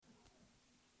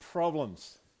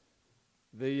problems.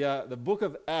 The book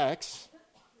of Acts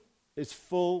is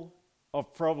full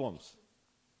of problems.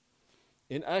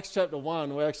 In Acts chapter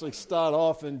 1, we actually start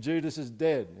off and Judas is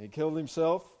dead. He killed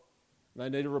himself. They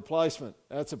need a replacement.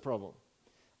 That's a problem.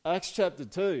 Acts chapter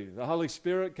 2, the Holy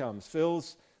Spirit comes,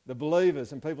 fills the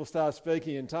believers, and people start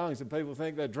speaking in tongues, and people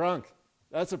think they're drunk.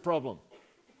 That's a problem.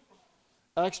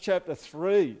 Acts chapter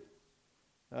 3,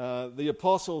 the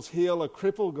apostles heal a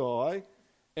crippled guy,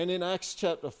 and in Acts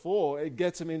chapter 4, it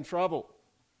gets them in trouble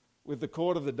with the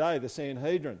court of the day, the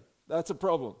Sanhedrin. That's a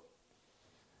problem.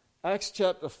 Acts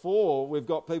chapter 4, we've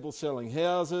got people selling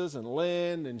houses and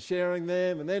land and sharing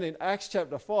them. And then in Acts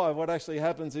chapter 5, what actually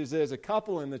happens is there's a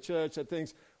couple in the church that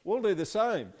thinks, we'll do the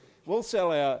same. We'll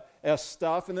sell our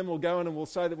stuff and then we'll go in and we'll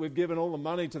say that we've given all the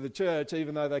money to the church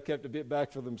even though they kept a bit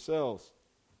back for themselves.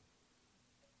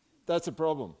 That's a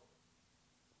problem.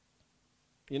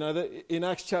 You know, in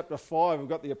Acts chapter 5, we've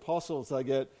got the apostles. They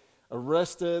get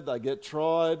arrested, they get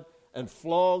tried and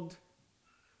flogged.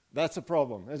 That's a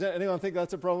problem. Does anyone think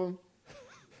that's a problem?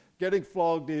 Getting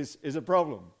flogged is a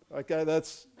problem. Okay,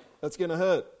 that's going to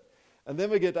hurt. And then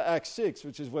we get to Acts 6,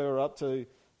 which is where we're up to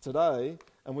today,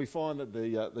 and we find that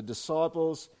the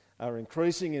disciples are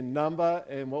increasing in number,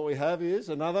 and what we have is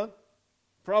another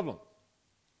problem.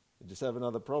 We just have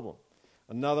another problem.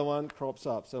 Another one crops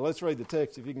up. So let's read the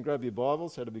text. If you can grab your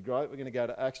Bibles, that'd be great. We're going to go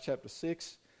to Acts chapter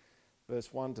 6,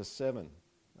 verse 1 to 7.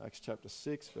 Acts chapter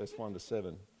 6, verse 1 to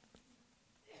 7.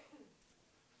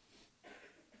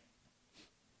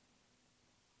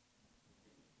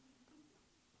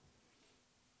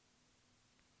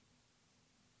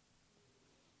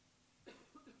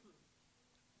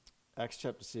 Acts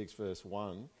chapter 6, verse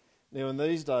 1. Now in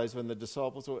these days when the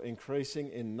disciples were increasing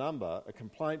in number, a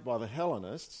complaint by the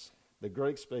Hellenists, the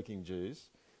Greek-speaking Jews,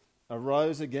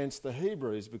 arose against the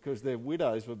Hebrews because their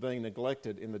widows were being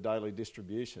neglected in the daily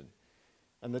distribution.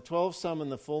 And the 12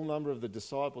 summoned the full number of the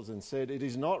disciples and said, "It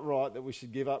is not right that we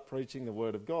should give up preaching the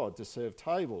word of God to serve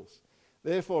tables.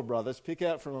 Therefore, brothers, pick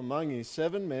out from among you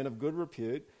 7 men of good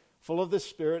repute, full of the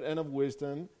Spirit and of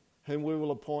wisdom, whom we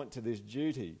will appoint to this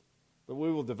duty. But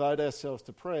we will devote ourselves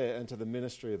to prayer and to the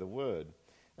ministry of the word."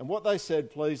 And what they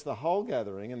said pleased the whole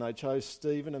gathering, and they chose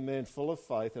Stephen, a man full of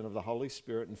faith and of the Holy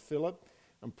Spirit, and Philip,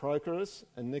 and Prochorus,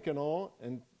 and Nicanor,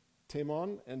 and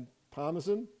Timon, and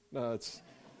Parmesan. No, it's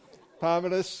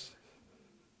Parmenas,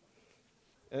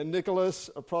 and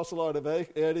Nicholas, a proselyte of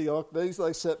Antioch. These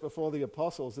they set before the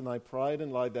apostles, and they prayed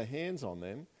and laid their hands on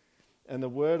them. And the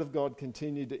word of God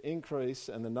continued to increase,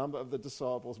 and the number of the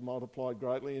disciples multiplied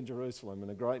greatly in Jerusalem, and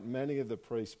a great many of the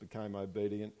priests became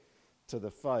obedient to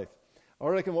the faith. I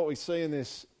reckon what we see in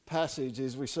this passage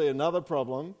is we see another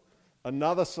problem,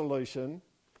 another solution,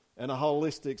 and a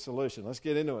holistic solution. Let's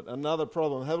get into it. Another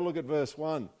problem. Have a look at verse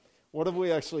 1. What have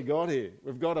we actually got here?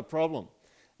 We've got a problem.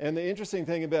 And the interesting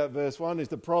thing about verse 1 is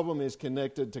the problem is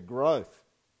connected to growth.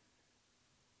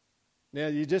 Now,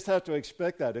 you just have to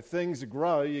expect that. If things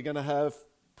grow, you're going to have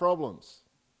problems.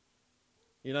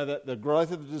 You know, that the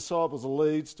growth of the disciples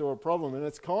leads to a problem, and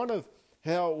it's kind of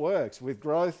how it works. With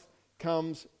growth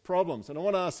comes problems. And I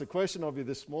want to ask the question of you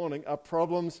this morning, are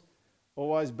problems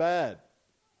always bad?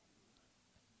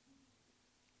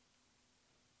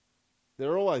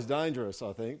 They're always dangerous,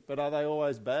 I think, but are they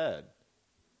always bad?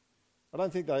 I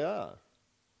don't think they are.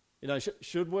 You know,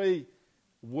 should we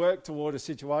work toward a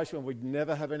situation where we'd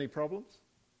never have any problems?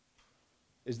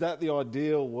 Is that the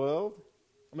ideal world?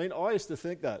 I mean, I used to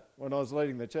think that when I was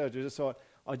leading the church. I just thought,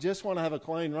 I just want to have a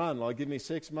clean run. Like, give me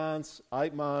 6 months,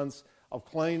 8 months of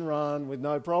clean run with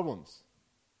no problems.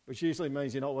 Which usually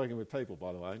means you're not working with people,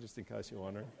 by the way, just in case you're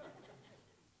wondering.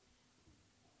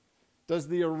 Does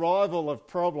the arrival of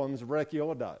problems wreck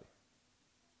your day?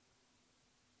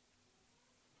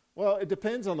 Well, it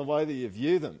depends on the way that you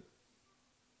view them.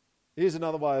 Here's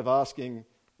another way of asking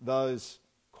those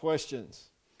questions.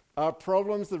 Are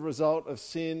problems the result of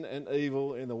sin and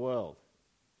evil in the world?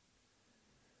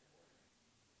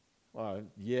 Well,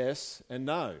 yes and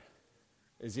no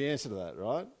is the answer to that,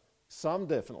 right? Some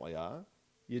definitely are.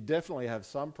 You definitely have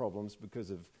some problems because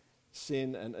of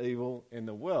sin and evil in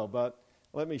the world. But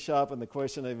let me sharpen the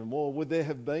question even more. Would there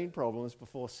have been problems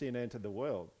before sin entered the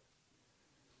world?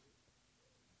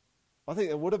 I think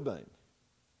there would have been.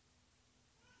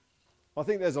 I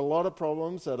think there's a lot of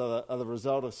problems that are the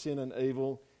result of sin and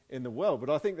evil in the world, but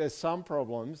I think there's some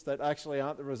problems that actually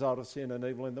aren't the result of sin and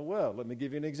evil in the world. Let me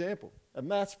give you an example. A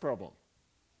maths problem.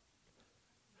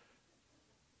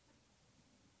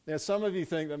 Now, some of you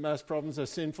think that maths problems are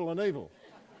sinful and evil,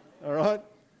 all right?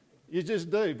 You just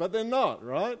do, but they're not,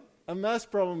 right? A maths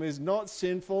problem is not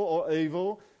sinful or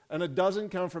evil, and it doesn't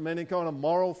come from any kind of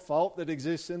moral fault that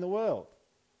exists in the world.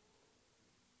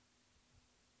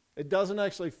 It doesn't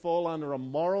actually fall under a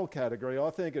moral category. I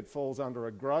think it falls under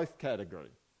a growth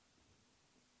category.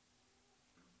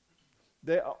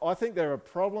 I think there are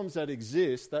problems that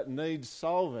exist that need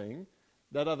solving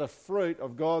that are the fruit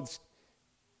of God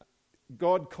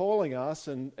calling us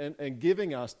and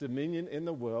giving us dominion in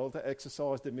the world to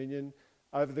exercise dominion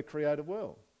over the created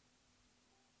world.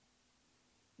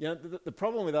 You know, the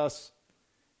problem with us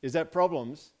is that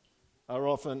problems are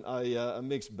often a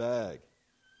mixed bag.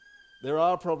 There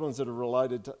are problems that are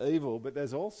related to evil, but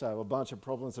there's also a bunch of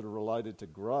problems that are related to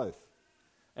growth.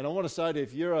 And I want to say to you,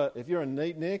 if you're a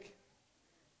neatnik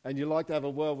and you like to have a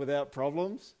world without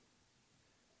problems,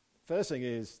 first thing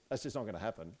is, that's just not going to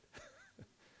happen.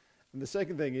 And the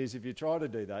second thing is, if you try to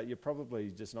do that, you're probably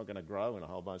just not going to grow in a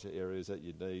whole bunch of areas that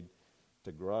you need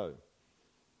to grow.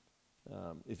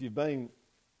 If you've been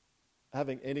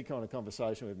having any kind of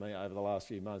conversation with me over the last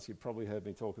few months, you've probably heard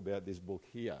me talk about this book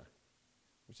here,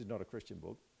 which is not a Christian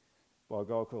book, by a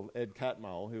guy called Ed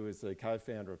Catmull, who is the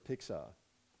co-founder of Pixar.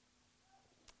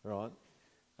 Right?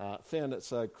 Found it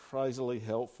so crazily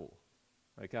helpful.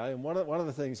 Okay, and one of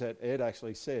the things that Ed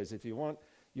actually says, if you want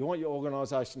your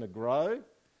organisation to grow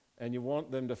and you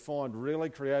want them to find really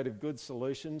creative, good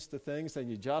solutions to things, then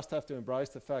you just have to embrace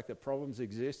the fact that problems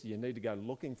exist. You need to go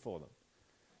looking for them.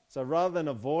 So rather than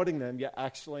avoiding them, you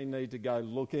actually need to go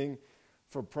looking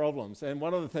for problems. And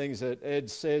one of the things that Ed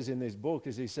says in this book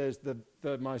is he says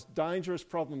the most dangerous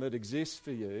problem that exists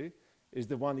for you is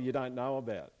the one that you don't know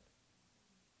about.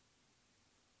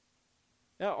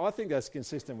 Now, I think that's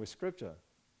consistent with Scripture.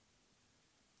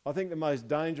 I think the most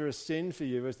dangerous sin for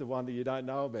you is the one that you don't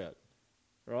know about,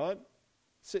 right?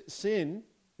 Sin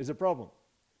is a problem.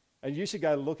 And you should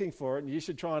go looking for it, and you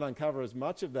should try and uncover as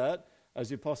much of that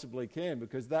as you possibly can,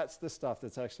 because that's the stuff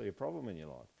that's actually a problem in your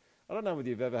life. I don't know whether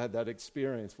you've ever had that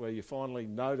experience where you finally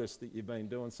notice that you've been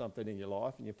doing something in your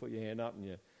life and you put your hand up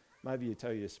and maybe you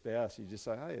tell your spouse, you just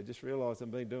say, hey, I just realised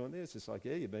I've been doing this. It's like,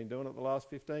 yeah, you've been doing it the last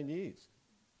 15 years.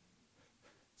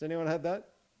 Has anyone had that?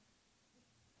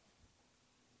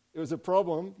 It was a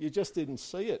problem, you just didn't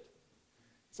see it.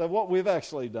 So what we've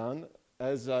actually done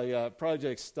as a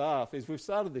project staff is we've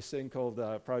started this thing called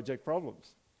Project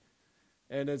Problems.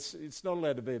 And it's not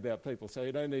allowed to be about people, so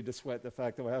you don't need to sweat the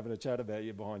fact that we're having a chat about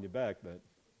you behind your back. But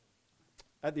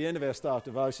at the end of our staff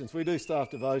devotions, we do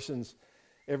staff devotions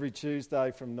every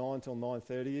Tuesday from 9 till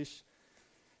 9:30ish.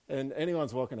 And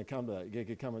anyone's welcome to come to that. You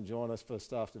can come and join us for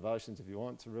staff devotions if you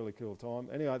want. It's a really cool time.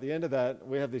 Anyway, at the end of that,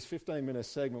 we have this 15-minute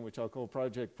segment which I call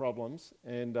Project Problems,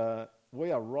 and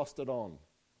we are rostered on.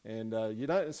 And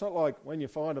it's not like when you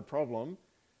find a problem,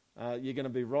 you're going to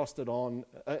be rostered on.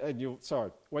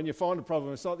 When you find a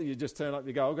problem, it's not that you just turn up and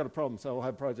you go, I've got a problem, so we'll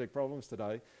have Project Problems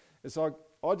today. It's like,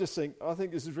 I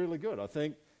think this is really good. I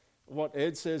think what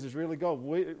Ed says is really good.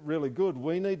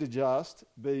 We need to just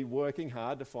be working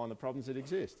hard to find the problems that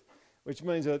exist, which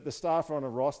means that the staff are on a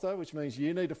roster, which means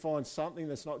you need to find something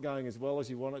that's not going as well as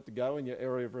you want it to go in your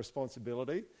area of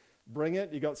responsibility. Bring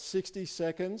it. You've got 60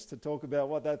 seconds to talk about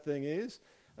what that thing is,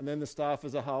 and then the staff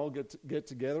as a whole get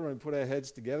together and put our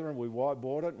heads together and we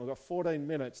whiteboard it, and we've got 14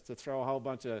 minutes to throw a whole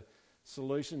bunch of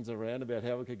solutions around about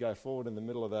how we could go forward in the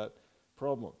middle of that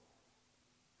problem.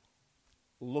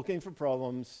 Looking for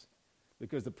problems,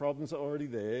 because the problems are already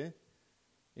there.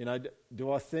 You know,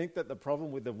 do I think that the problem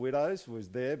with the widows was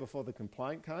there before the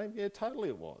complaint came? Yeah, totally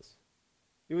it was.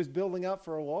 It was building up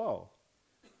for a while.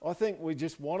 I think we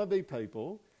just want to be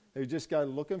people who just go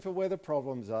looking for where the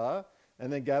problems are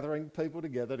and then gathering people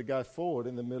together to go forward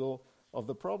in the middle of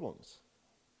the problems.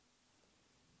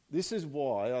 This is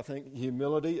why I think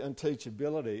humility and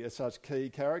teachability are such key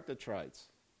character traits,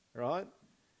 right?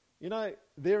 You know,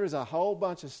 there is a whole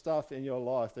bunch of stuff in your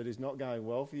life that is not going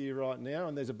well for you right now,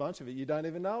 and there's a bunch of it you don't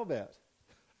even know about.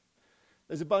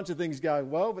 There's a bunch of things going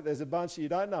well, but there's a bunch that you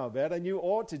don't know about, and you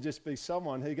ought to just be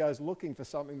someone who goes looking for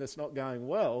something that's not going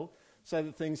well so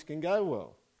that things can go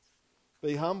well.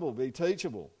 Be humble, be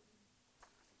teachable.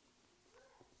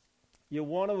 You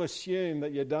want to assume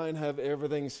that you don't have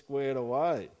everything squared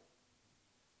away.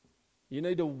 You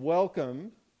need to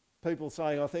welcome people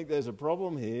saying, I think there's a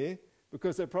problem here,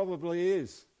 because there probably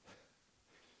is.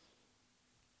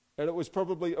 And it was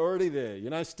probably already there. You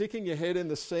know, sticking your head in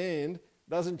the sand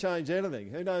doesn't change anything.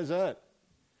 Who knows that?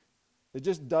 It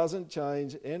just doesn't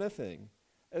change anything.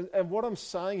 And what I'm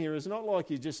saying here is not like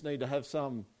you just need to have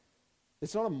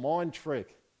it's not a mind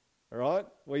trick, all right,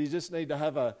 where you just need to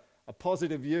have a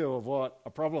positive view of what a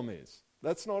problem is.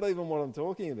 That's not even what I'm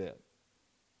talking about.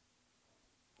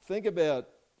 Think about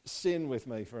sin with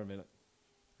me for a minute,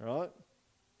 all right?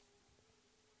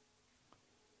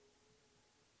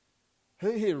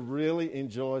 Who here really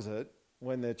enjoys it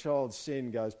when their child's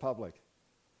sin goes public?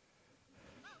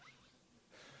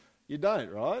 You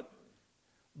don't, right?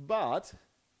 But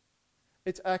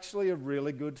it's actually a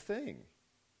really good thing.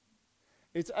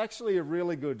 It's actually a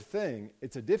really good thing.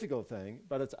 It's a difficult thing,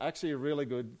 but it's actually a really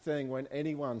good thing when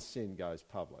anyone's sin goes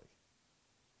public.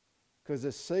 Because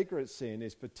a secret sin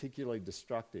is particularly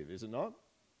destructive, is it not?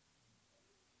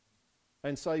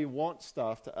 And so you want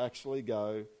stuff to actually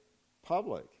go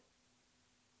public.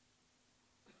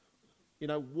 You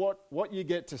know, what you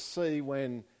get to see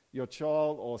when your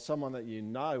child or someone that you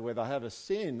know, where they have a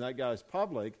sin that goes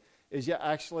public, is you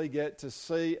actually get to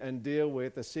see and deal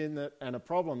with a sin and a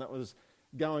problem that was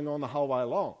going on the whole way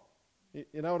along.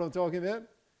 You know what I'm talking about?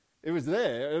 It was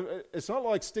there. It's not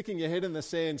like sticking your head in the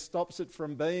sand stops it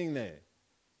from being there.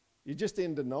 You're just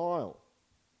in denial.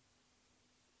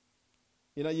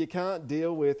 You know, you can't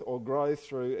deal with or grow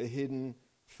through a hidden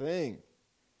thing.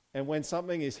 And when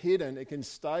something is hidden, it can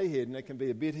stay hidden. It can be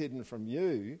a bit hidden from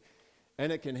you.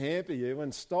 And it can hamper you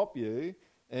and stop you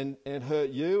and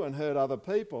hurt you and hurt other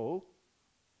people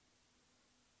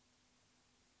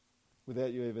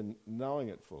without you even knowing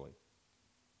it fully.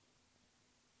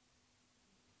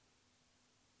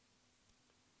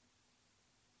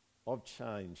 I've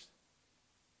changed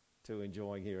to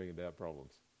enjoying hearing about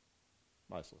problems,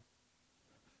 mostly.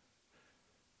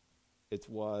 It's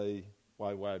way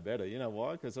better. You know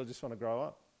why? Because I just want to grow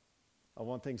up. I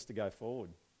want things to go forward.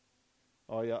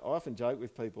 I often joke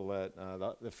with people that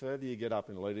the further you get up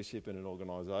in leadership in an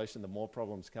organisation, the more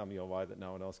problems come your way that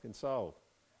no one else can solve.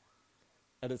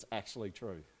 And it's actually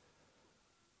true.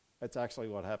 It's actually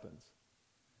what happens.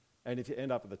 And if you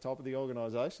end up at the top of the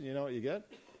organisation, you know what you get?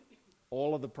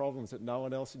 All of the problems that no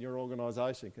one else in your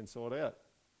organisation can sort out.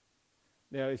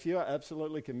 Now, if you are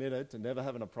absolutely committed to never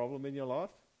having a problem in your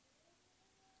life,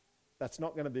 that's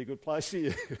not going to be a good place for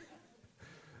you.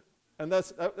 And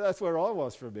that's where I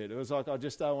was for a bit. It was like, I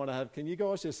just don't want to have, can you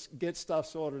guys just get stuff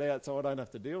sorted out so I don't have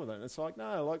to deal with it? And it's like,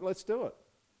 no, like, let's do it.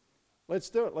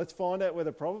 Let's do it. Let's find out where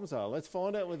the problems are. Let's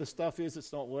find out where the stuff is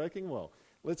that's not working well.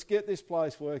 Let's get this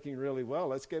place working really well.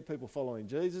 Let's get people following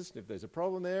Jesus. And if there's a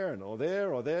problem there, or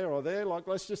there, like,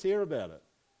 let's just hear about it.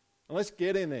 And let's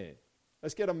get in there.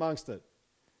 Let's get amongst it.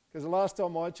 Because the last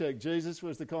time I checked, Jesus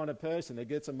was the kind of person that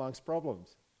gets amongst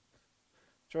problems.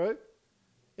 True?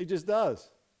 He just does.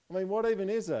 I mean, what even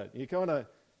is that? You kind of,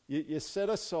 you set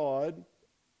aside,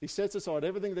 he sets aside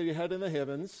everything that he had in the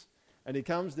heavens, and he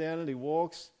comes down and he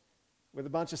walks with a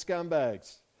bunch of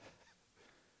scumbags.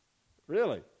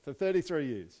 Really, for 33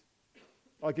 years.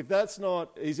 Like, if that's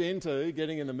not, he's into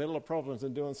getting in the middle of problems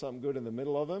and doing something good in the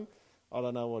middle of them, I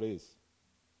don't know what is.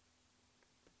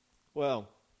 Well,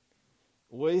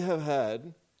 we have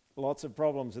had lots of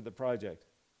problems at the project.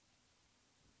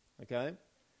 Okay?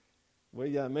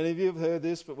 Many of you have heard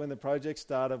this, but when the project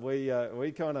started, we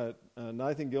kind of,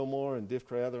 Nathan Gilmore and Diff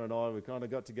Crowther and I, we kind of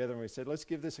got together and we said, let's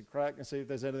give this a crack and see if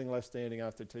there's anything left standing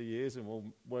after 2 years, and we'll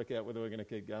work out whether we're going to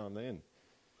keep going then.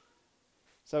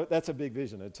 So that's a big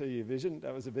vision, a 2-year vision.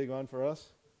 That was a big one for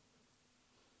us.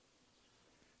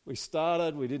 We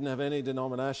started, we didn't have any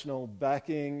denominational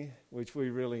backing, which we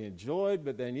really enjoyed,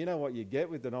 but then you know what you get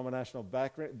with denominational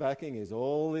backing is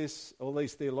all these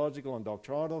theological and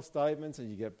doctrinal statements,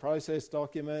 and you get process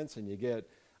documents, and you get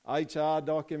HR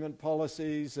document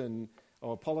policies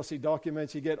or policy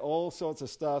documents. You get all sorts of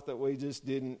stuff that we just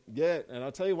didn't get. And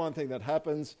I'll tell you one thing that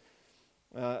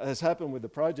has happened with the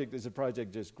project is the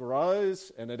project just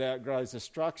grows and it outgrows the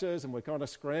structures, and we kind of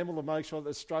scramble to make sure that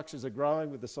the structures are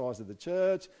growing with the size of the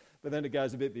church, but then it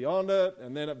goes a bit beyond it,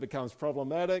 and then it becomes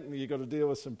problematic and you've got to deal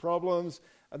with some problems,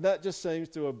 and that just seems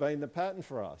to have been the pattern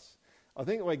for us. I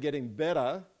think we're getting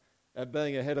better at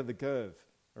being ahead of the curve,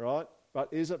 right? But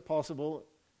is it possible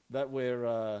that we're,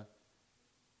 I'm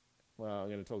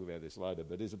going to talk about this later,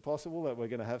 but is it possible that we're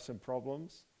going to have some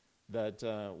problems that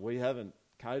we haven't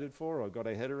catered for or got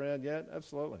our head around yet?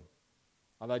 Absolutely.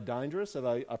 Are they dangerous?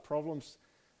 Are problems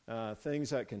things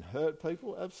that can hurt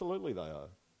people? Absolutely they are.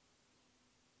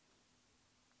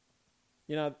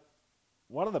 You know,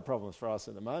 one of the problems for us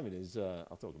at the moment is,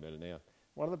 I'll talk about it now,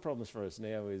 one of the problems for us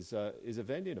now is a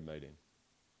venue to meet in.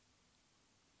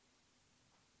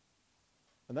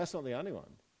 And that's not the only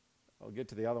one. I'll get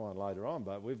to the other one later on,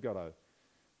 but we've got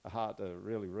a heart to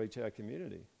really reach our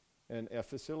community, and our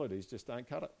facilities just don't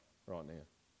cut it right now.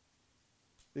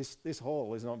 This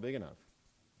hall is not big enough.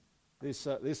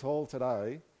 This hall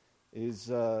today is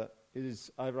over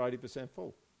 80%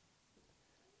 full.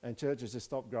 And churches have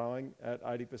stopped growing at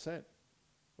 80%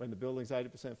 when the building's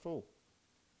 80% full.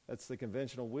 That's the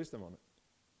conventional wisdom on it.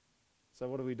 So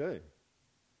what do?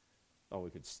 Oh, we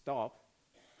could stop.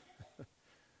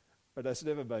 But that's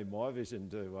never been my vision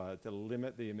to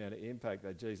limit the amount of impact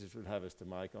that Jesus would have us to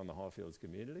make on the Highfields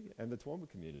community and the Toowoomba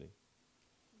community.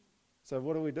 So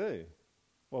what do?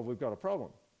 Well, we've got a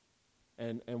problem.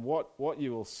 And what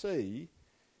you will see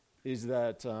is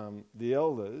that the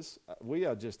elders, we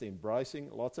are just embracing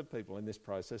lots of people in this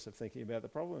process of thinking about the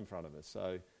problem in front of us.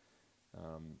 So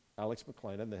Alex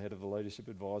McLennan, the head of the Leadership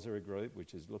Advisory Group,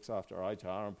 which looks after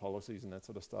HR and policies and that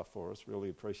sort of stuff for us, really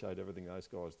appreciate everything those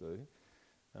guys do,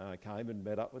 came and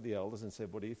met up with the elders and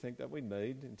said, what do you think that we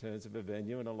need in terms of a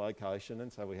venue and a location?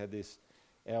 And so we had this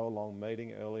hour-long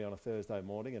meeting early on a Thursday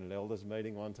morning and an elders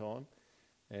meeting one time.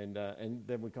 And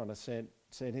then we kind of sent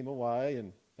him away,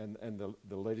 and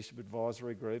the Leadership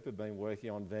Advisory Group have been working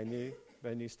on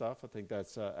venue stuff. I think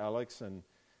that's Alex and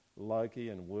Loki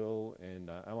and Will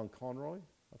and Alan Conroy.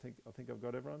 I think I've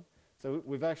got everyone. So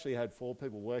we've actually had 4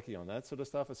 people working on that sort of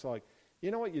stuff. It's like,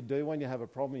 you know what you do when you have a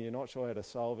problem and you're not sure how to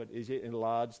solve it is you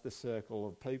enlarge the circle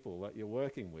of people that you're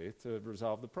working with to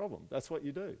resolve the problem. That's what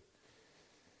you do.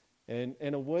 And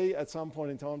are we at some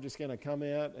point in time just going to come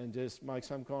out and just make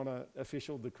some kind of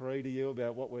official decree to you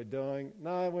about what we're doing?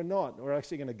 No, we're not. We're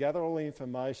actually going to gather all the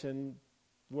information,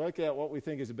 work out what we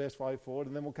think is the best way forward,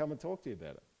 and then we'll come and talk to you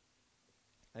about it.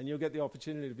 And you'll get the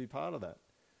opportunity to be part of that,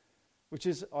 which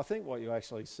is, I think, what you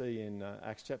actually see in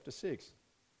Acts chapter 6.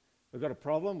 We've got a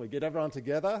problem, we get everyone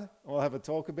together, and we'll have a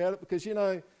talk about it, because, you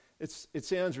know, it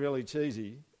sounds really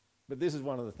cheesy, but this is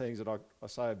one of the things that I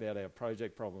say about our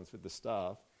project problems with the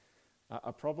staff.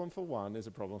 A problem for one is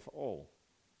a problem for all.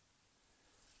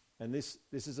 And this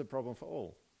is a problem for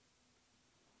all.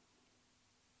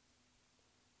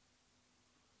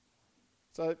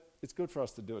 So it's good for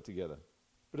us to do it together.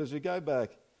 But as we go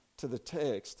back to the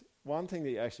text, one thing that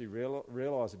you actually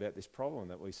realise about this problem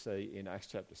that we see in Acts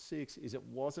chapter 6 is it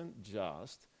wasn't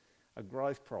just a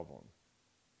growth problem.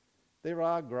 There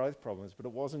are growth problems, but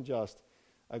it wasn't just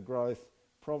a growth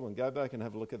problem. Go back and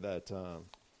have a look at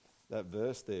that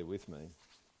verse there with me.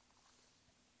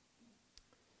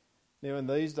 Now, in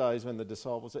these days when the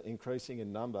disciples are increasing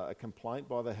in number, a complaint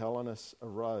by the Hellenists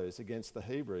arose against the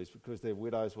Hebrews because their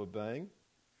widows were being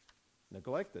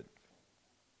neglected.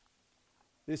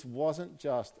 This wasn't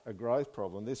just a growth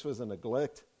problem. This was a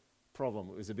neglect problem.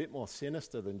 It was a bit more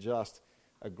sinister than just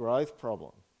a growth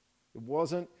problem. It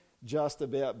wasn't just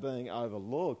about being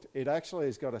overlooked. It actually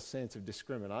has got a sense of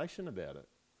discrimination about it.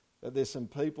 That there's some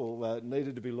people that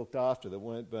needed to be looked after that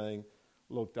weren't being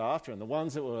looked after. And the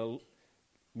ones that were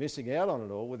missing out on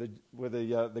it all were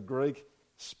the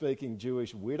Greek-speaking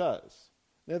Jewish widows.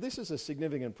 Now, this is a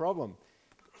significant problem.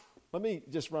 Let me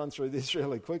just run through this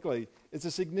really quickly. It's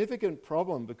a significant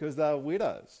problem because they are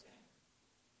widows.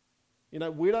 You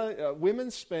know, women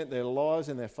spent their lives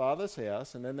in their father's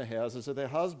house and then the houses of their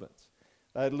husbands.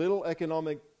 They had little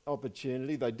economic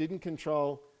opportunity. They didn't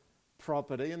control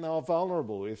property, and they were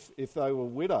vulnerable. If they were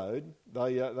widowed,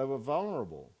 they were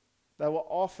vulnerable. They were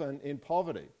often in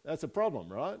poverty. That's a problem,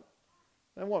 right?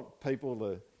 They don't want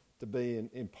people to be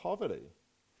in poverty.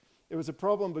 It was a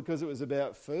problem because it was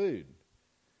about food.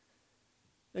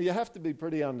 Now, you have to be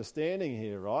pretty understanding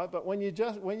here, right? But when you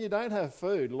don't have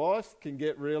food, life can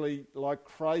get really like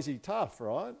crazy tough,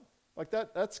 right? Like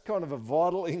that's kind of a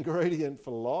vital ingredient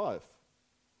for life.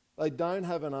 They don't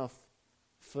have enough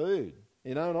food.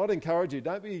 You know, and I'd encourage you,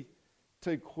 don't be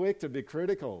too quick to be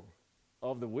critical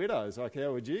of the widows. Like,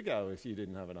 how would you go if you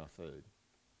didn't have enough food?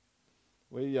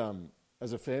 We,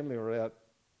 as a family, were out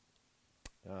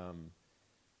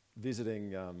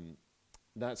visiting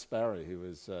Nat Sparrow,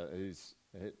 who's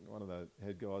one of the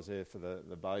head guys there for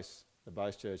the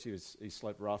base church. He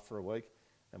slept rough for a week,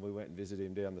 and we went and visited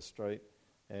him down the street,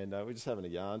 and we're just having a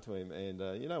yarn to him.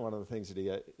 And you know, one of the things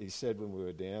that he said when we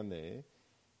were down there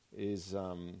is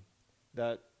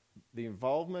that the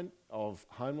involvement of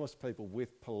homeless people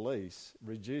with police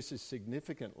reduces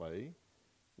significantly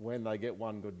when they get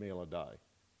one good meal a day.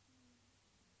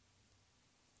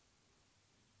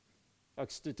 Like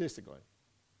statistically.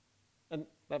 And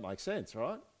that makes sense,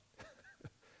 right?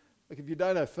 Like if you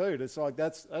don't have food, it's like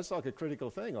that's like a critical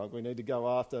thing. Like we need to go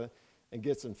after and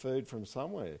get some food from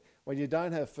somewhere. When you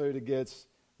don't have food, it gets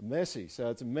messy. So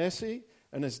it's messy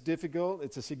and it's difficult.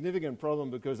 It's a significant problem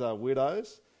because they're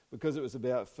widows, because it was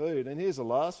about food. And here's the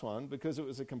last one, because it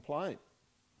was a complaint.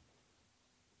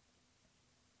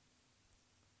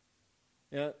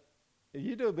 Now,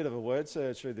 you do a bit of a word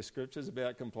search through the scriptures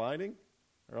about complaining,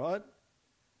 right?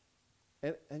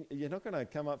 And you're not going to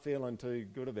come up feeling too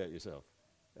good about yourself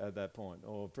at that point,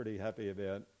 or pretty happy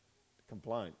about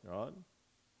complaint, right?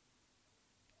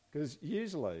 Because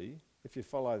usually, if you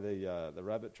follow the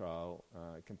rabbit trail,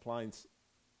 complaints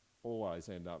always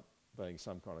end up being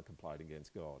some kind of complaint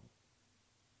against God.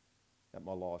 that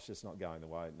my life's just not going the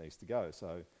way it needs to go.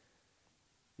 So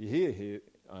you hear here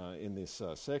in this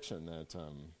section that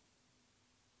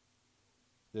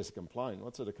there's a complaint.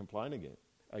 What's it a complaint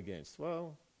against?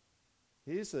 Well,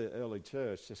 here's the early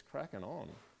church just cracking on.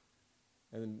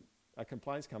 And a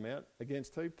complaint's come out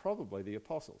against who? Probably the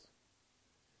apostles.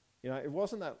 It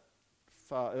wasn't that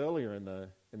far earlier in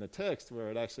the text where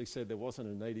it actually said there wasn't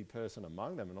a needy person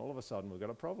among them, and all of a sudden we've got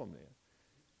a problem there.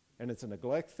 And it's a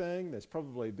neglect thing. There's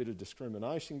probably a bit of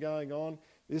discrimination going on.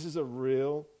 This is a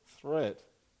real threat.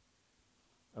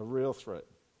 A real threat.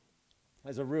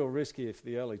 There's a real risk here for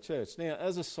the early church. Now,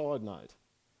 as a side note,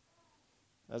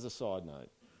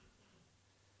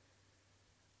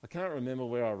 I can't remember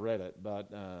where I read it,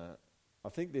 but I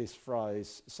think this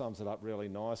phrase sums it up really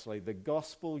nicely. The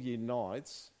gospel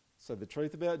unites, so the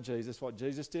truth about Jesus, what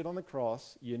Jesus did on the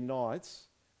cross, unites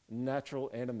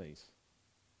natural enemies.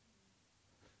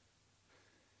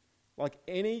 Like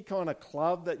any kind of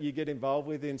club that you get involved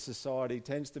with in society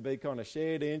tends to be kind of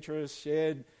shared interests,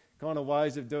 shared kind of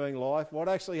ways of doing life. What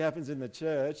actually happens in the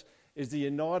church is the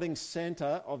uniting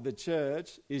centre of the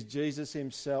church is Jesus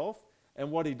himself, and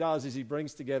what he does is he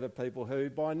brings together people who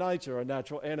by nature are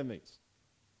natural enemies.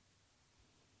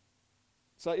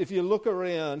 So if you look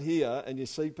around here and you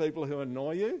see people who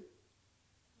annoy you,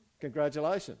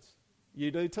 congratulations, you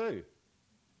do too.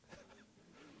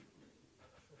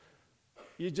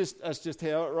 That's just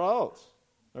how it rolls,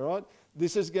 all right?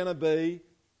 This is going to be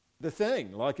the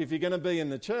thing. Like if you're going to be in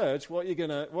the church,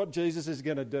 what Jesus is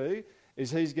going to do is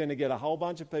he's going to get a whole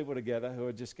bunch of people together who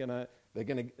are just a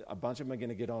bunch of them are going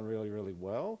to get on really, really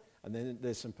well, and then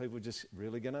there's some people just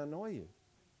really going to annoy you.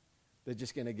 They're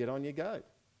just going to get on your goat.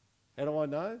 How do I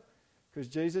know? Because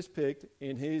Jesus picked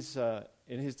in his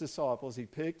disciples, he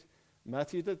picked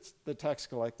Matthew the tax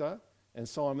collector and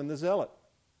Simon the zealot.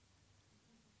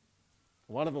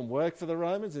 One of them worked for the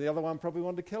Romans, and the other one probably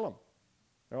wanted to kill him.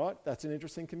 All right? That's an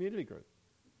interesting community group.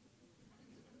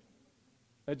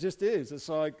 It just is. It's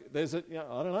like there's I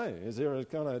don't know. Is there a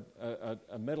kind of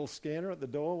a metal scanner at the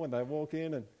door when they walk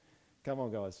in and, come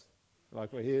on, guys,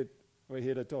 like we're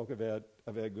here to talk about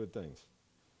good things.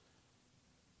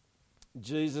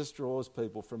 Jesus draws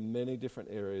people from many different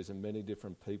areas and many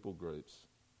different people groups.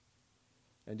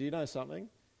 And do you know something?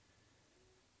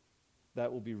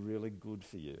 That will be really good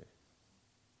for you.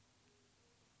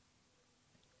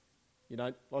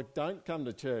 Don't come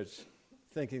to church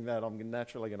thinking that I'm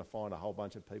naturally going to find a whole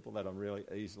bunch of people that I'm really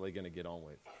easily going to get on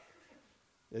with.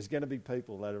 There's going to be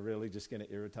people that are really just going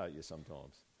to irritate you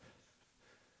sometimes.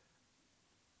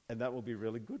 And that will be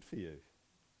really good for you.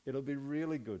 It'll be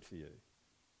really good for you.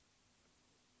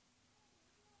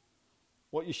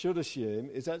 What you should assume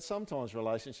is that sometimes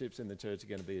relationships in the church are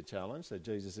going to be a challenge, that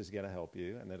Jesus is going to help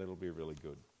you, and that it'll be really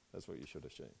good. That's what you should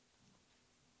assume.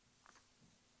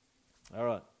 All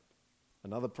right.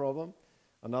 Another problem,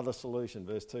 another solution,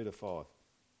 verse 2 to 5.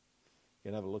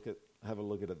 You can have a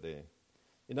look at it there.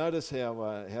 You notice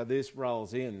how this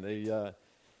rolls in. The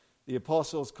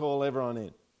apostles call everyone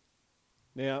in.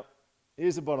 Now,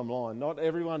 here's the bottom line. Not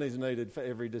everyone is needed for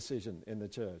every decision in the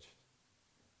church.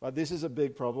 But this is a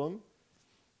big problem.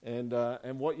 And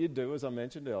what you do, as I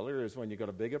mentioned earlier, is when you've got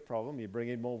a bigger problem, you bring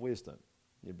in more wisdom.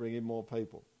 You bring in more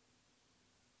people.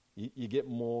 You get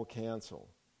more counsel.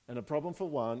 And a problem for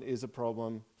one is a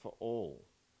problem for all.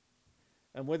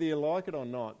 And whether you like it or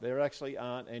not, there actually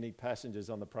aren't any passengers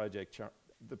on the project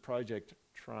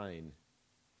train.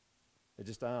 There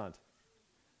just aren't.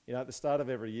 At the start of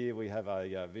every year we have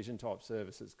a vision type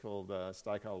service. It's called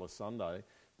Stakeholder Sunday,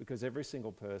 because every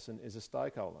single person is a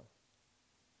stakeholder.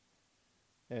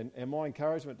 And my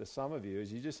encouragement to some of you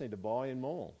is you just need to buy in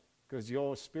more, because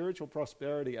your spiritual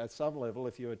prosperity at some level,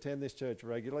 if you attend this church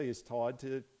regularly, is tied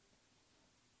to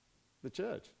the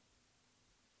church.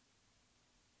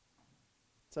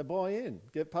 So buy in,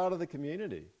 get part of the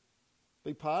community,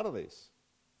 be part of this.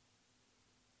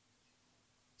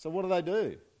 So what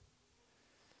do?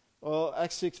 Well,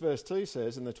 Acts 6 verse 2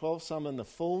 says, "And the 12 summoned the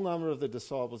full number of the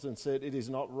disciples and said, 'It is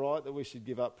not right that we should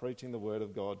give up preaching the word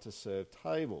of God to serve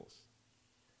tables.'"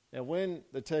 Now when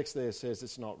the text there says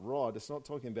it's not right, it's not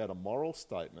talking about a moral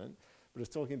statement, but it's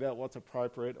talking about what's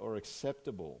appropriate or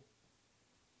acceptable.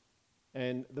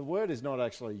 And the word is not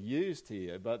actually used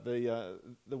here, but the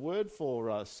word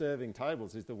for serving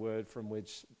tables is the word from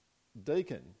which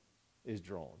deacon is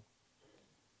drawn.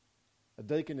 A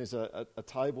deacon is a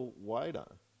table waiter.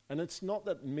 And it's not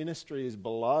that ministry is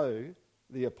below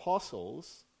the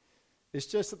apostles, it's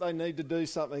just that they need to do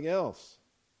something else.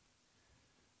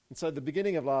 And so at the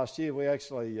beginning of last year, we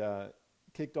actually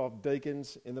kicked off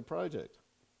deacons in the project.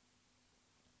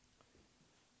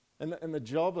 And the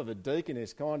job of a deacon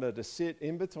is kind of to sit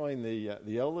in between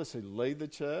the elders who lead the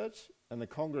church and the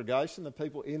congregation, the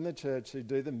people in the church who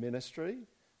do the ministry,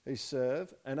 who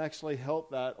serve, and actually help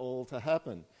that all to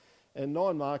happen. And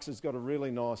 9 Marks has got a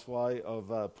really nice way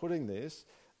of putting this.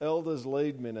 Elders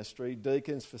lead ministry,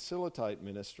 deacons facilitate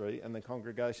ministry, and the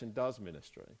congregation does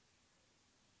ministry.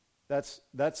 That's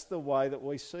the way that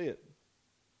we see it.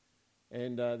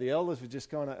 And the elders were just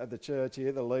kind of at the church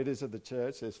here, the leaders of the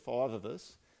church, there's 5 of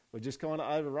us, we're just kind of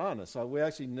overrun. So we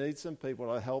actually need some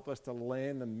people to help us to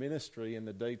land the ministry and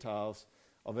the details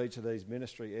of each of these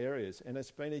ministry areas. And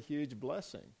it's been a huge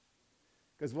blessing.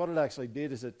 Because what it actually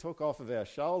did is it took off of our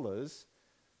shoulders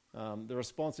the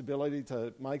responsibility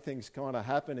to make things kind of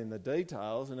happen in the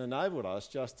details and enabled us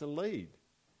just to lead.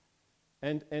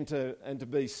 And to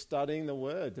be studying the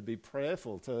Word, to be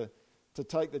prayerful, to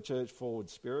take the church forward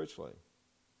spiritually.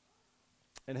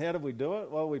 And how did we do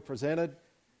it? Well, we presented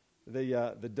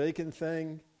the deacon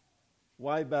thing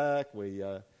way back. We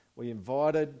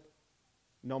invited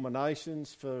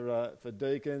nominations for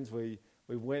deacons. We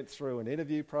went through an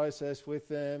interview process with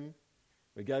them.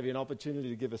 We gave you an opportunity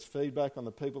to give us feedback on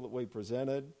the people that we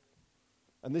presented.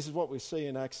 And this is what we see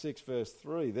in Acts 6 verse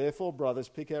 3. Therefore, brothers,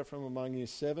 pick out from among you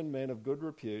 7 men of good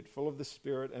repute, full of the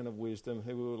Spirit and of wisdom,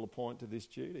 who we will appoint to this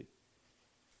duty.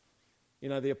 You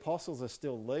know, the apostles are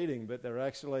still leading, but they're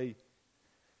actually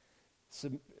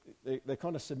they're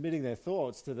kind of submitting their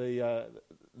thoughts to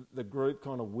the group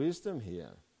kind of wisdom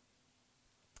here.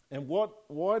 And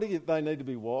why do they need to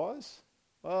be wise?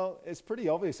 Well, it's pretty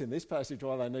obvious in this passage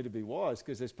why they need to be wise,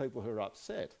 because there's people who are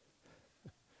upset.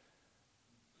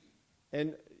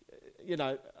 And, you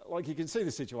know, like you can see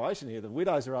the situation here. The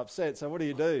widows are upset, so what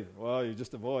do? Well, you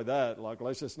just avoid that. Like,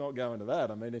 let's just not go into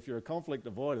that. I mean, if you're a conflict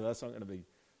avoider, that's not going to be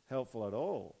helpful at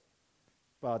all.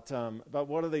 But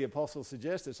what do the apostles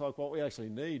suggest? It's like what we actually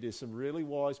need is some really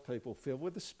wise people filled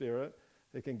with the Spirit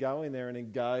who can go in there and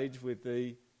engage with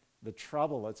the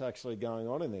trouble that's actually going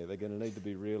on in there. They're going to need to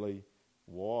be really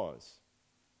wise.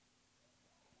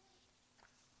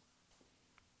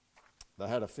 They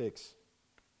had a fix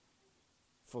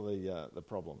for the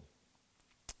problem.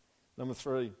 Number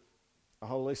 3, a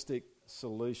holistic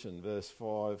solution, verse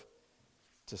 5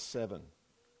 to 7.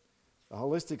 A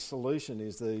holistic solution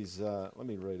is these, let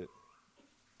me read it.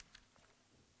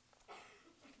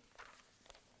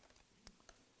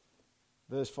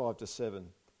 Verse 5 to 7.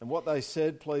 And what they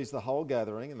said pleased the whole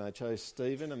gathering, and they chose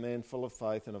Stephen, a man full of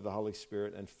faith and of the Holy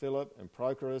Spirit, and Philip and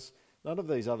Prochorus. None of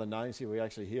these other names here we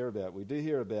actually hear about. We do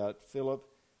hear about Philip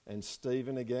and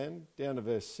Stephen again, down to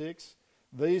verse 6.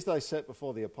 These they set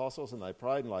before the apostles, and they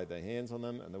prayed and laid their hands on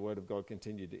them, and the word of God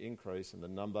continued to increase, and the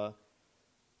number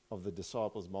of the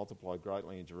disciples multiplied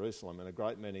greatly in Jerusalem, and a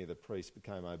great many of the priests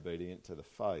became obedient to the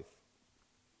faith.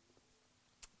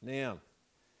 Now,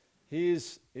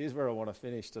 here's where I want to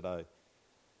finish today.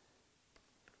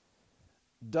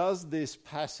 Does this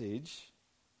passage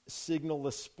signal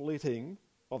the splitting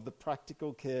of the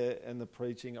practical care and the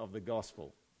preaching of the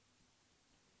gospel?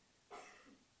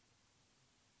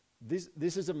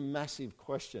 This is a massive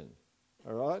question,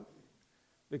 all right?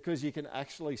 Because you can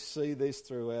actually see this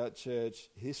throughout church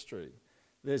history.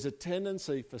 There's a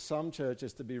tendency for some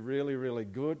churches to be really, really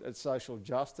good at social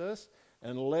justice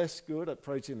and less good at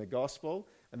preaching the gospel.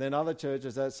 And then other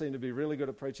churches that seem to be really good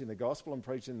at preaching the gospel and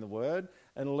preaching the word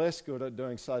and less good at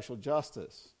doing social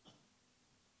justice.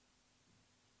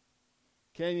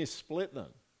 Can you split them?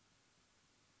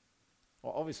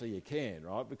 Well, obviously you can,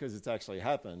 right? Because it's actually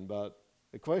happened. But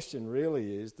the question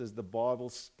really is, does the Bible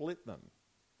split them?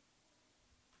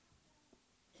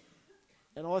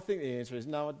 And I think the answer is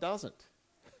no, it doesn't.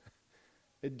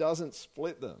 It doesn't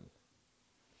split them.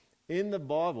 In the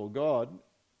Bible, God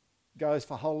goes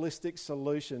for holistic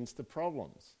solutions to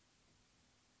problems.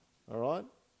 All right?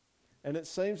 And it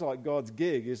seems like God's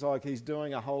gig is like he's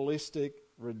doing a holistic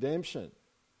redemption.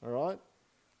 All right?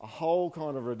 A whole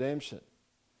kind of redemption.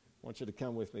 I want you to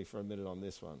come with me for a minute on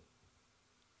this one.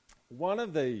 One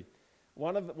of the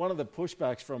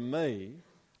pushbacks from me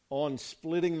on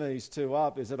splitting these two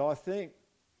up is that I think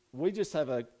we just have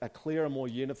a clearer, more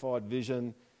unified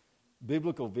vision,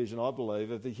 biblical vision, I believe,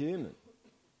 of the human.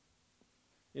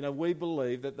 You know, we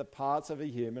believe that the parts of a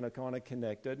human are kind of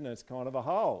connected and it's kind of a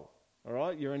whole. All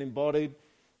right? You're an embodied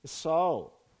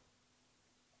soul.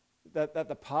 That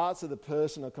the parts of the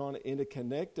person are kind of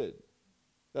interconnected.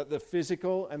 That the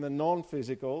physical and the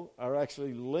non-physical are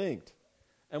actually linked.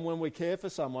 And when we care for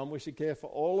someone, we should care for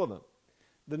all of them.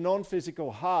 The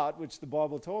non-physical heart, which the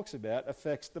Bible talks about,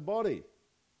 affects the body.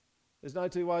 There's no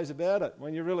two ways about it.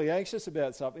 When you're really anxious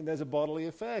about something, there's a bodily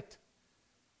effect.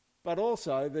 But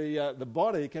also the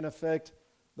body can affect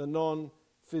the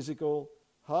physical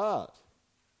heart.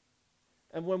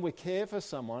 And when we care for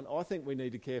someone, I think we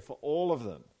need to care for all of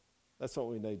them. That's what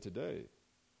we need to do.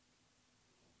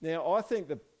 Now, I think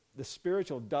the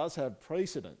spiritual does have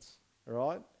precedence,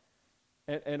 right?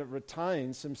 And it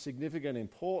retains some significant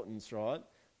importance, right?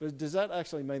 But does that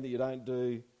actually mean that you don't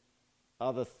do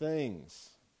other things?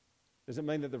 Does it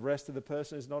mean that the rest of the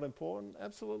person is not important?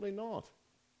 Absolutely not.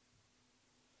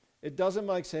 It doesn't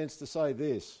make sense to say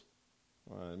this.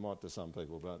 Well, it might to some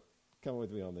people, but come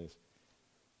with me on this.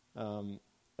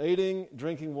 Eating,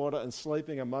 drinking water and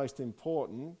sleeping are most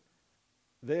important.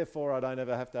 Therefore, I don't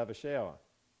ever have to have a shower.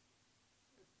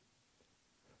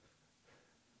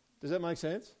 Does that make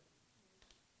sense?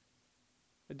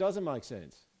 It doesn't make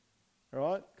sense,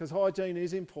 right? Because hygiene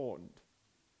is important.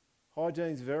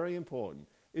 Hygiene is very important.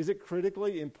 Is it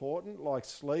critically important, like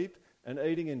sleep and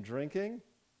eating and drinking?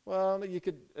 Well, you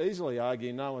could easily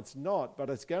argue, no, it's not, but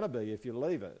it's going to be if you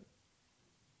leave it.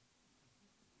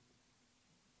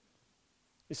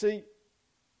 You see,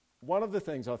 one of the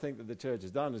things I think that the church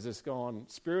has done is it's gone,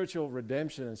 spiritual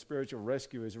redemption and spiritual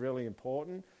rescue is really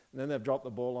important, and then they've dropped the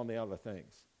ball on the other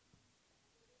things.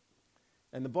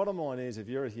 And the bottom line is, if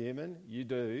you're a human, you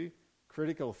do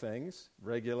critical things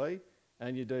regularly,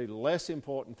 and you do less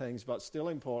important things, but still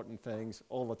important things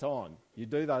all the time. You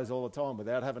do those all the time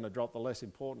without having to drop the less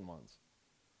important ones.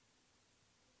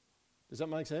 Does that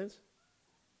make sense?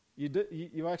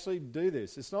 You actually do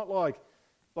this. It's not like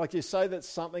you say that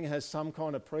something has some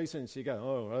kind of precedence. You go,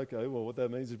 oh, okay, well, what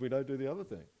that means is we don't do the other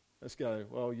thing. Let's go,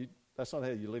 well, that's not how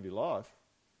you live your life.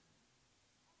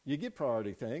 You give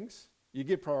priority things. You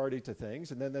give priority to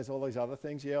things, and then there's all these other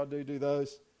things. Yeah, I do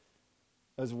those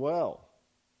as well.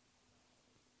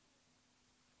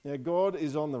 Now, God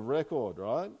is on the record,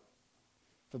 right,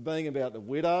 for being about the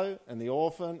widow and the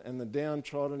orphan and the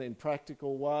downtrodden in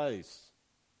practical ways.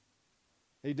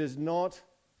 He does not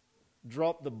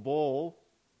drop the ball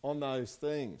on those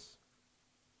things.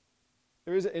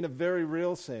 There is, in a very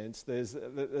real sense,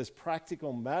 there's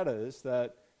practical matters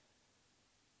that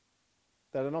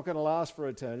are not going to last for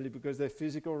eternity because they're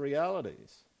physical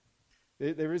realities.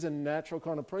 There is a natural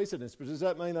kind of precedence, but does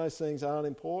that mean those things aren't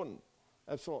important?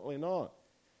 Absolutely not.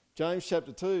 James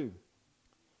chapter 2.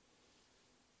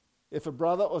 If a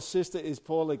brother or sister is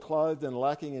poorly clothed and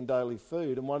lacking in daily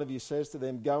food, and one of you says to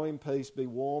them, go in peace, be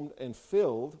warmed and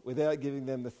filled, without giving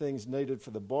them the things needed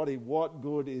for the body, what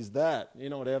good is that? You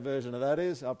know what our version of that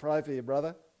is? I'll pray for you,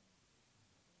 brother.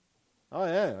 Oh,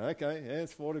 yeah, okay. Yeah,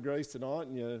 it's 4 degrees tonight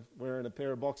and you're wearing a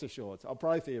pair of boxer shorts. I'll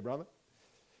pray for you, brother.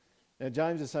 Now,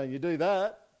 James is saying, you do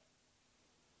that,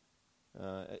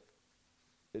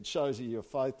 it shows you your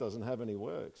faith doesn't have any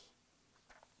works,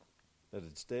 that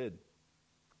it's dead.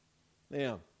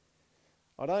 Now,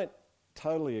 I don't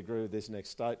totally agree with this next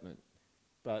statement,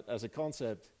 but as a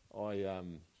concept, I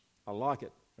like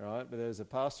it, right? But there's a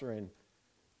pastor in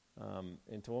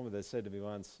Toowoomba that said to me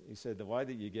once, he said, the way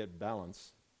that you get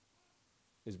balance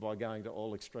is by going to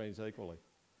all extremes equally.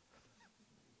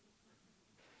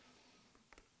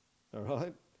 All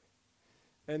right?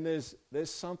 And there's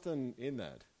something in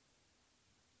that.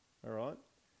 All right?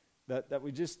 That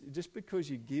we just because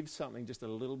you give something just a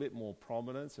little bit more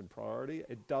prominence and priority,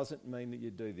 it doesn't mean that you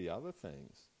do the other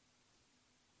things.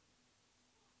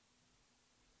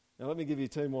 Now let me give you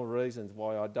 2 more reasons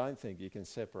why I don't think you can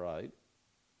separate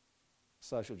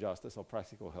social justice or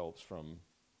practical helps from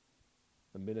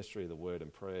the ministry of the word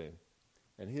and prayer.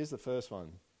 And here's the first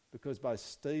one. Because both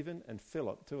Stephen and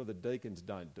Philip, 2 of the deacons,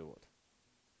 don't do it.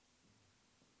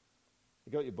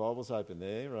 You've got your Bibles open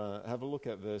there. Have a look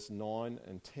at verse 9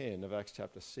 and 10 of Acts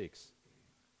chapter 6.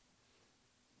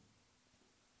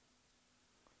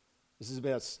 This is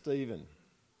about Stephen.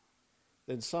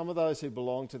 Then some of those who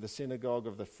belonged to the synagogue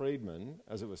of the freedmen,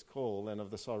 as it was called, and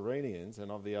of the Cyrenians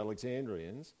and of the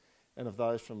Alexandrians, and of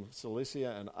those from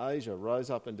Cilicia and Asia, rose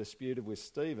up and disputed with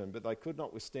Stephen, but they could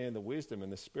not withstand the wisdom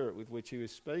and the spirit with which he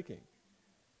was speaking.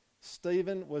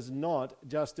 Stephen was not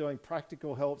just doing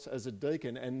practical helps as a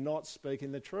deacon and not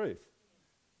speaking the truth.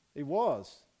 He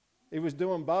was. He was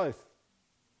doing both.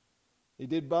 He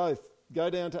did both. Go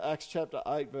down to Acts chapter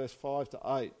 8, verse 5 to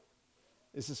 8.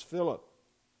 This is Philip.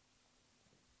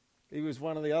 He was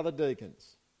one of the other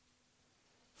deacons.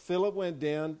 Philip went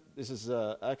down, this is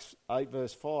Acts 8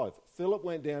 verse 5. Philip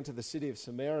went down to the city of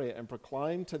Samaria and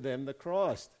proclaimed to them the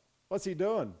Christ. What's he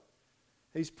doing?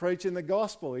 He's preaching the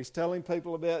gospel. He's telling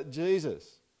people about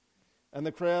Jesus. And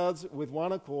the crowds with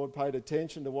one accord paid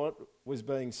attention to what was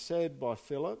being said by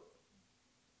Philip.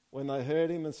 When they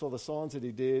heard him and saw the signs that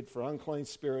he did, for unclean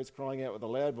spirits crying out with a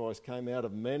loud voice came out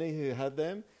of many who had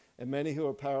them, and many who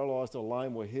were paralysed or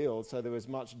lame were healed, so there was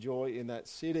much joy in that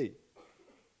city.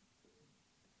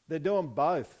 They're doing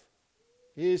both.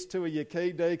 Here's two of your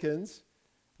key deacons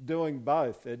doing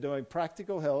both. They're doing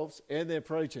practical helps and they're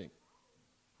preaching.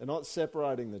 They're not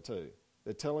separating the two.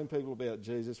 They're telling people about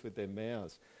Jesus with their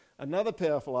mouths. Another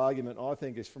powerful argument, I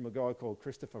think, is from a guy called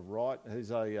Christopher Wright,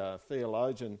 who's a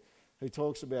theologian who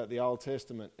talks about the Old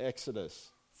Testament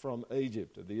exodus from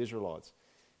Egypt of the Israelites.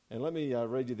 And let me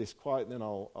read you this quote, and then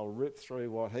I'll rip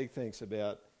through what he thinks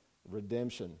about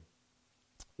redemption.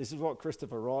 This is what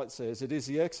Christopher Wright says. It is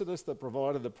the Exodus that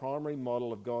provided the primary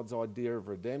model of God's idea of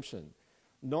redemption,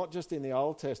 not just in the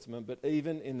Old Testament, but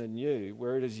even in the New,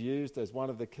 where it is used as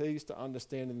one of the keys to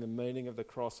understanding the meaning of the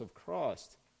cross of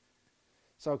Christ.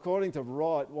 So according to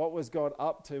Wright, what was God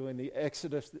up to in the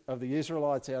exodus of the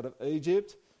Israelites out of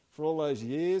Egypt for all those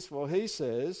years? Well, he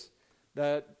says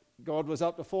that God was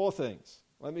up to four things.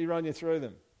 Let me run you through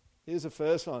them. Here's the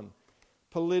first one.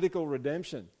 Political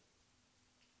redemption.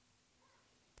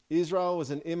 Israel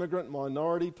was an immigrant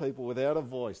minority people without a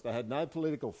voice. They had no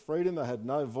political freedom, they had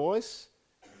no voice,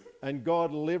 and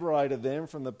God liberated them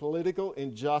from the political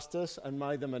injustice and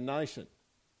made them a nation.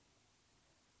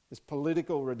 It's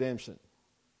political redemption.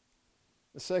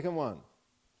 The second one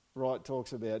Wright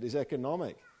talks about is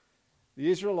economic. The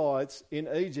Israelites in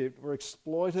Egypt were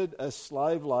exploited as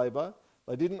slave labour.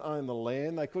 They didn't own the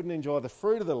land, they couldn't enjoy the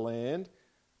fruit of the land,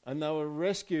 and they were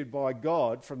rescued by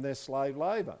God from their slave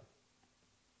labour.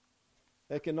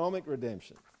 Economic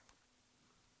redemption.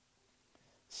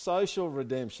 Social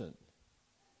redemption.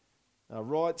 Now,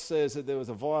 Wright says that there was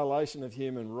a violation of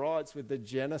human rights with the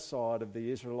genocide of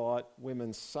the Israelite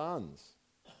women's sons.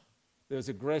 There was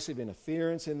aggressive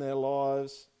interference in their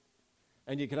lives,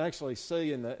 and you can actually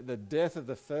see in the death of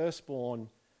the firstborn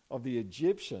of the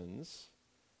Egyptians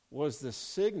was the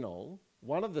signal,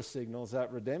 one of the signals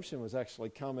that redemption was actually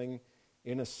coming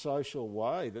in a social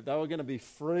way, that they were going to be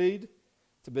freed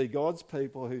to be God's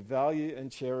people who value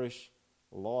and cherish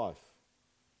life.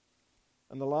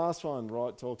 And the last one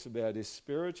Wright talks about is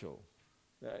spiritual.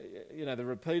 The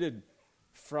repeated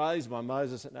phrase by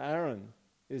Moses and Aaron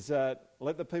is that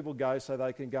let the people go so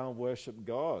they can go and worship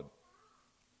God.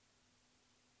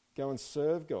 Go and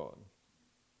serve God.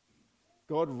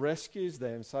 God rescues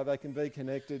them so they can be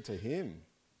connected to Him.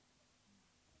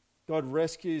 God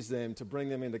rescues them to bring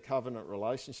them into covenant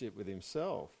relationship with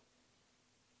Himself.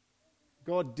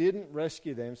 God didn't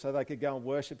rescue them so they could go and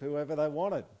worship whoever they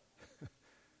wanted.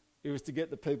 It was to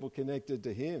get the people connected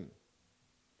to Him.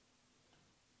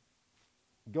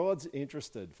 God's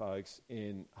interested, folks,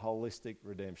 in holistic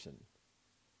redemption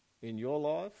in your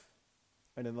life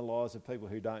and in the lives of people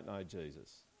who don't know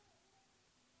Jesus.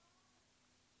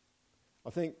 I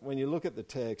think when you look at the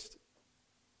text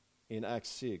in Acts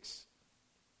 6,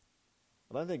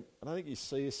 I don't think you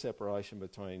see a separation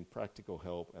between practical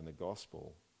help and the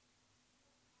gospel.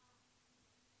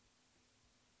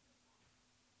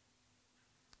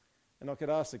 And I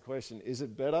could ask the question, is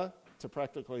it better to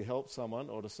practically help someone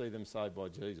or to see them saved by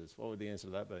Jesus? What would the answer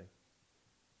to that be?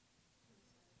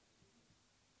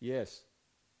 Yes.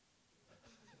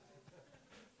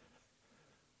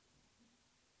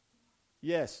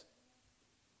 Yes.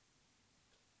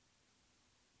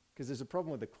 Because there's a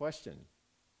problem with the question.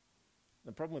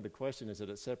 The problem with the question is that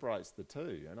it separates the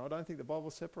two. And I don't think the Bible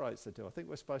separates the two. I think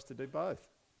we're supposed to do both.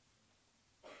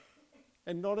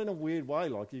 And not in a weird way,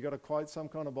 like you've got to quote some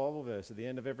kind of Bible verse at the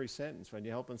end of every sentence when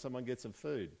you're helping someone get some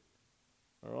food.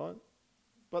 All right?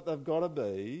 But they've got to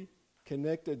be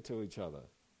connected to each other.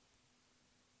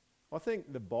 I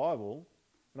think the Bible,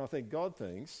 and I think God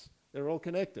thinks, they're all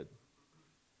connected.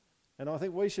 And I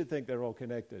think we should think they're all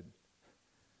connected.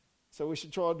 So we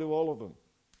should try and do all of them.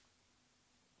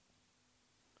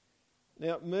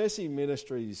 Now, mercy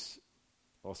ministries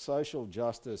or social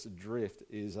justice drift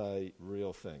is a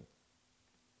real thing.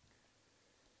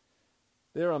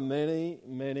 There are many,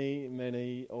 many,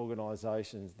 many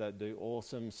organisations that do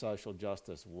awesome social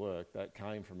justice work that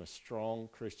came from a strong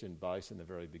Christian base in the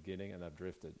very beginning and they've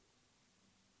drifted.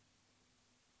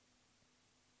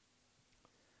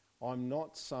 I'm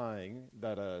not saying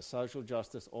that a social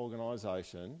justice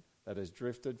organisation that has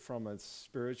drifted from its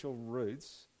spiritual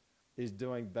roots is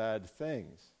doing bad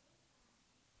things.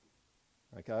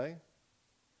 Okay?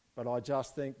 But I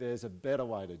just think there's a better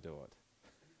way to do it.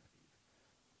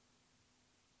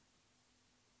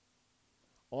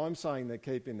 I'm saying that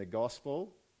keeping the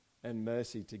gospel and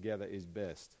mercy together is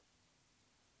best.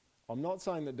 I'm not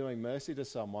saying that doing mercy to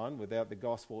someone without the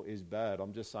gospel is bad.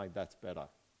 I'm just saying that's better.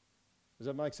 Does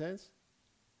that make sense?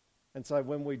 And so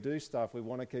when we do stuff, we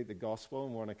want to keep the gospel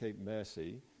and we want to keep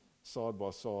mercy side by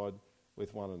side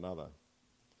with one another.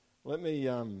 Let me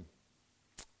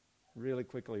really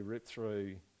quickly rip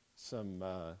through some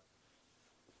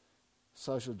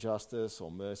social justice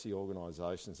or mercy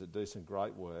organisations that do some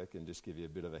great work, and just give you a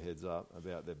bit of a heads up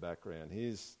about their background.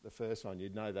 Here's the first one.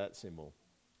 You'd know that symbol.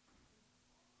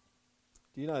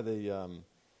 Do you know the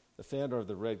founder of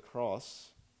the Red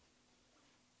Cross?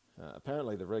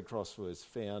 Apparently the Red Cross was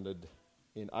founded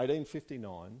in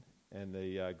 1859, and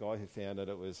the guy who founded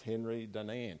it was Henry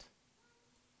Dunant.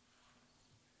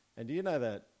 And do you know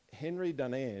that Henry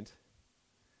Dunant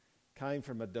came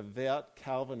from a devout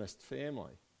Calvinist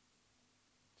family?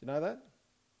 Do you know that?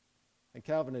 And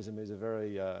Calvinism is a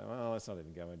very, well, let's not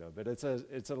even go into it, but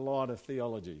it's a line of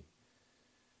theology.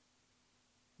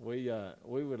 We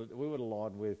would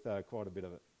align with quite a bit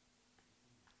of it.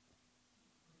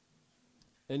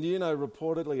 And you know,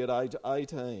 reportedly at age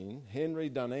 18, Henry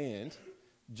Dunant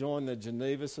joined the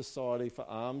Geneva Society for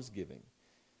Almsgiving.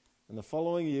 And the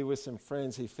following year, with some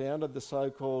friends, he founded the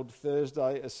so-called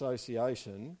Thursday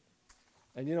Association.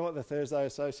 And you know what the Thursday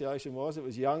Association was? It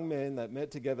was young men that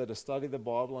met together to study the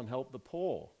Bible and help the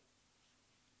poor.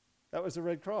 That was the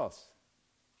Red Cross.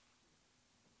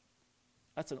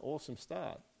 That's an awesome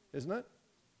start, isn't it?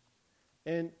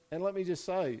 And let me just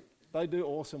say, they do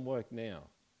awesome work now.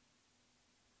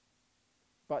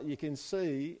 But you can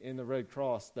see in the Red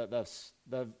Cross that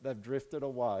they've drifted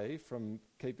away from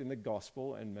keeping the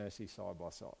gospel and mercy side by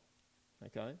side.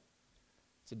 Okay?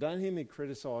 So don't hear me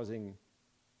criticising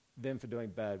them for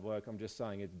doing bad work. I'm just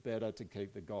saying it's better to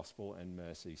keep the gospel and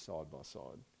mercy side by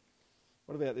side.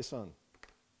 What about this one?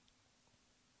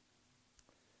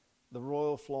 The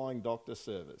Royal Flying Doctor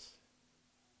Service.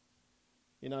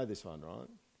 You know this one, right?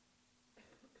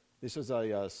 This was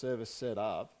a service set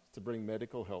up to bring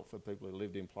medical help for people who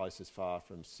lived in places far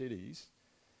from cities,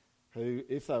 who,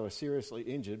 if they were seriously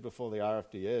injured before the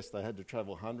RFDS, they had to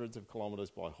travel hundreds of kilometres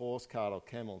by horse, cart or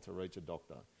camel to reach a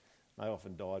doctor. They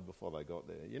often died before they got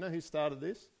there. You know who started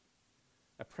this?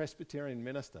 A Presbyterian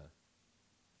minister.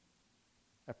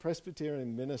 A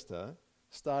Presbyterian minister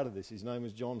started this. His name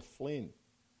was John Flynn.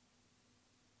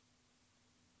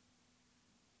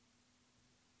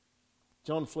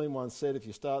 John Flynn once said, if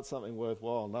you start something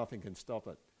worthwhile, nothing can stop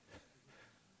it.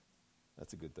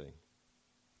 That's a good thing.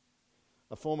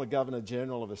 A former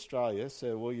Governor-General of Australia,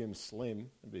 Sir William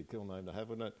Slim, that'd be a cool name to have,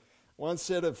 wouldn't it? Once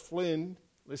said of Flynn,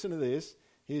 listen to this,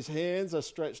 his hands are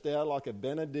stretched out like a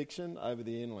benediction over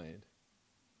the inland.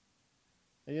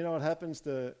 And you know what happens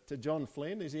to John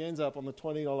Flynn is he ends up on the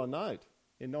 $20 note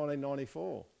in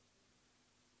 1994.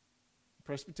 A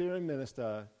Presbyterian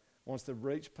minister wants to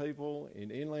reach people in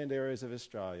inland areas of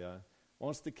Australia,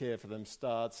 wants to care for them,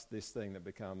 starts this thing that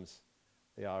becomes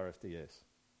the RFDS.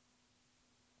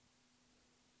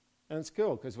 And it's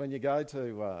cool because when you go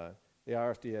to the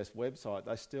RFDS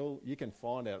website, you can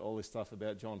find out all this stuff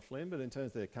about John Flynn, but in terms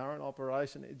of their current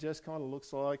operation, it just kind of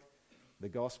looks like the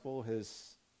gospel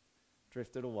has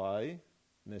drifted away,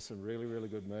 and there's some really, really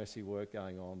good mercy work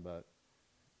going on, but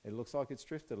it looks like it's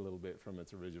drifted a little bit from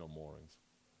its original moorings.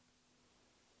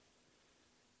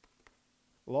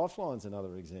 Lifeline's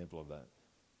another example of that.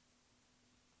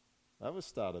 That was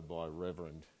started by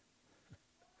Reverend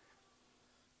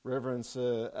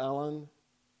Sir Alan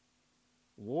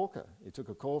Walker. He took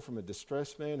a call from a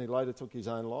distressed man who later took his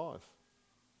own life.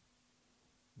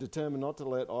 Determined not to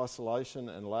let isolation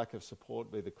and lack of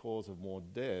support be the cause of more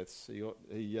deaths,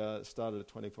 he started a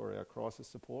 24-hour crisis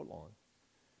support line.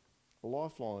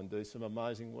 Lifeline do some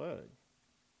amazing work.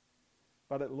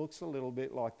 But it looks a little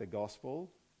bit like the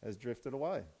gospel has drifted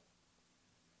away.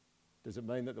 Does it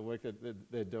mean that the work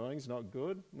that they're doing is not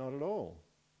good? Not at all.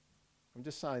 I'm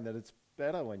just saying that it's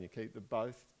better when you keep the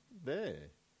both there.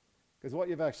 Because what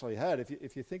you've actually had,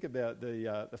 if you think about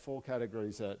the four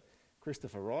categories that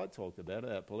Christopher Wright talked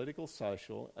about political,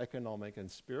 social, economic and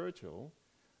spiritual,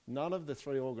 none of the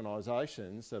three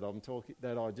organisations that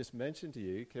I just mentioned to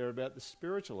you care about the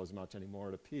spiritual as much anymore,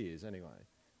 it appears anyway,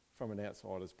 from an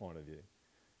outsider's point of view.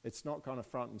 It's not kind of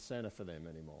front and centre for them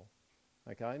anymore.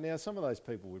 Okay, now some of those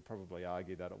people would probably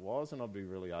argue that it was, and I'd be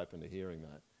really open to hearing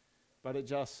that. But it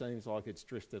just seems like it's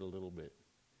drifted a little bit.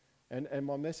 And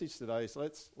my message today is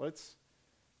let's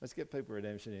get people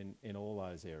redemption in all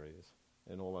those areas,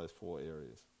 in all those four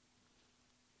areas.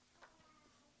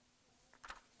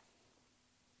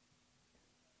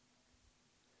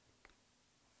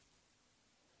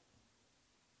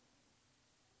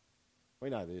 We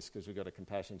know this because we've got a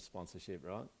compassion sponsorship,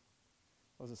 right?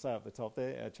 What does it say up the top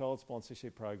there? Our child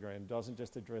sponsorship program doesn't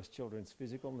just address children's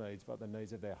physical needs, but the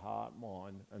needs of their heart,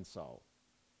 mind and soul.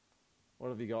 What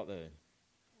have you got there?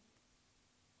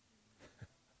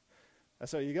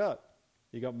 That's what you got.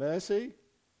 You got mercy,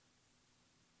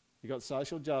 you got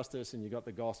social justice, and you got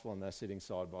the gospel, and they're sitting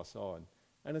side by side.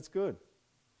 And it's good.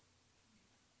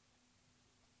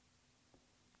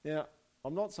 Now,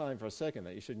 I'm not saying for a second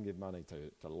that you shouldn't give money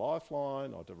to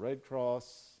Lifeline or to Red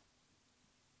Cross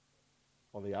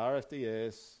or the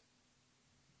RFDS.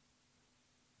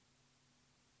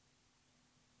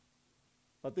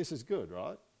 But this is good,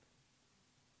 right?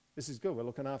 This is good. We're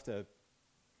looking after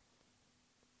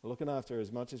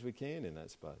as much as we can in that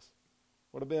space.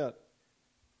 What about,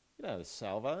 the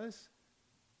Salvos?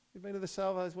 You've been to the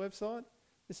Salvos website?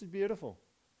 This is beautiful.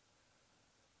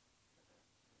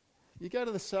 You go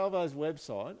to the Salvos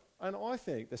website, and I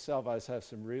think the Salvos have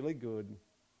some really good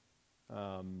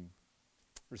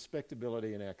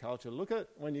respectability in our culture. Look at,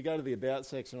 when you go to the About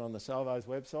section on the Salvos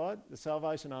website, the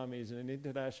Salvation Army is an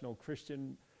international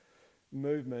Christian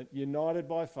movement united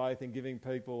by faith and giving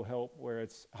people hope where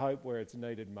it's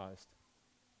needed most.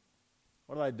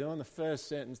 What are they doing? The first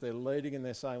sentence, they're leading and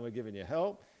they're saying we're giving you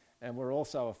help, and we're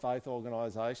also a faith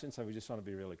organisation, so we just want to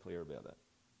be really clear about that.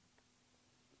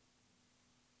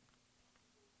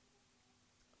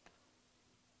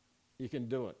 You can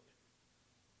do it.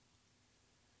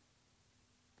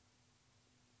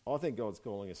 I think God's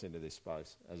calling us into this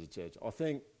space as a church. I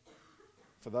think,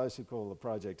 for those who call the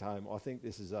project home, I think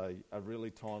this is a really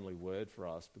timely word for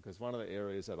us, because one of the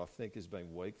areas that I think has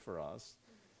been weak for us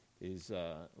is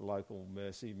local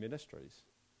mercy ministries.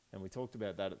 And we talked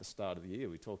about that at the start of the year.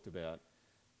 We talked about,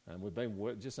 and we've been,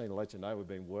 just need to let you know, we've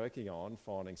been working on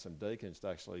finding some deacons to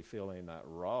actually fill in that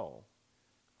role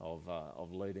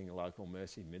of leading local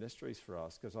mercy ministries for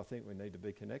us, because I think we need to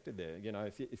be connected there.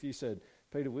 If you said,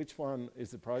 Peter, which one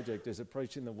is the project? Is it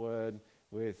preaching the word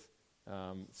with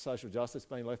social justice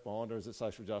being left behind, or is it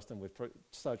social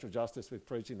justice with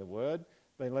preaching the word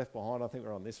being left behind? I think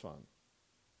we're on this one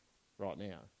right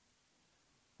now.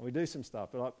 And we do some stuff,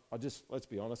 but let's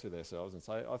be honest with ourselves and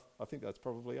say, I think that's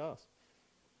probably us.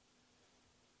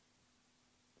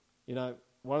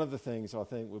 One of the things I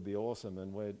think would be awesome,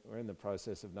 and we're in the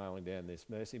process of nailing down this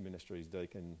Mercy Ministries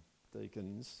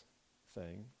deacons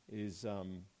thing, is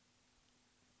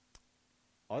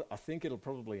I think it'll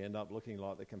probably end up looking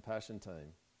like the Compassion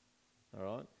team, all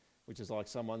right? Which is like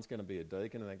someone's going to be a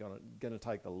deacon and they're going to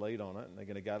take the lead on it, and they're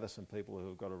going to gather some people who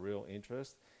have got a real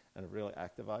interest and are really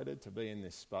activated to be in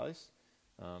this space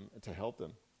to help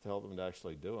them to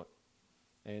actually do it.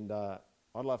 And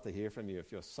I'd love to hear from you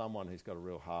if you're someone who's got a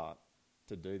real heart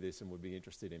to do this and would be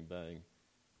interested in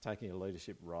taking a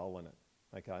leadership role in it,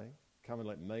 okay? Come and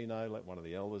let me know, let one of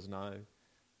the elders know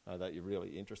that you're really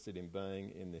interested in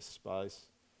being in this space,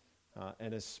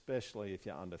 and especially if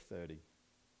you're under 30.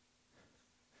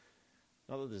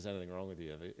 Not that there's anything wrong with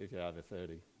you if you're over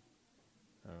 30,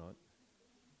 all right?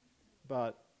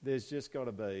 But there's just got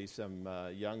to be some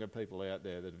younger people out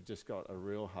there that have just got a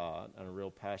real heart and a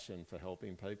real passion for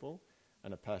helping people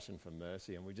and a passion for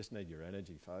mercy, and we just need your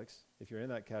energy, folks. If you're in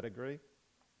that category,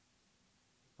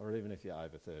 or even if you're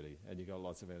over 30 and you've got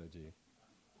lots of energy.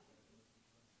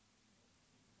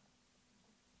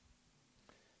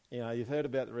 You've heard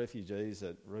about the refugees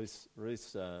that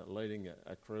Ruth's leading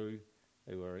a crew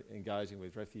who are engaging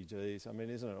with refugees. I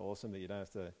mean, isn't it awesome that you don't have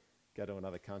to go to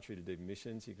another country to do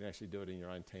missions? You can actually do it in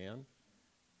your own town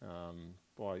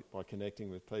by connecting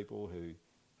with people who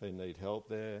need help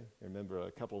there. I remember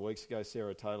a couple of weeks ago,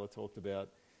 Sarah Taylor talked about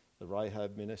the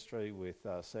Rahab ministry with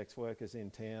sex workers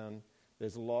in town.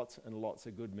 There's lots and lots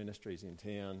of good ministries in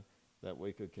town that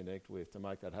we could connect with to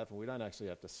make that happen. We don't actually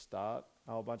have to start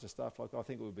a whole bunch of stuff. Like, I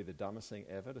think it would be the dumbest thing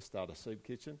ever to start a soup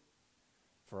kitchen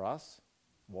for us.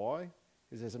 Why?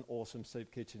 Because there's an awesome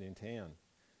soup kitchen in town.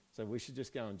 So we should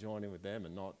just go and join in with them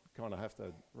and not kind of have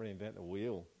to reinvent the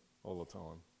wheel all the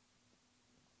time.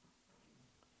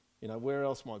 Where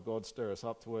else might God stir us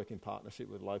up to work in partnership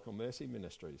with local mercy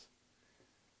ministries?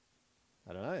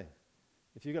 I don't know.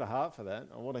 If you've got a heart for that,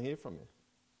 I want to hear from you.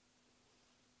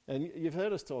 And you've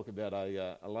heard us talk about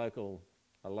a local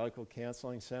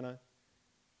counselling centre,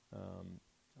 a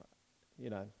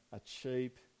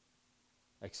cheap,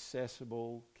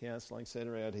 accessible counselling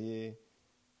centre out here.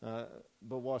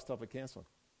 But why stop at counselling?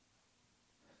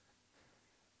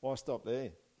 Why stop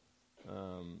there?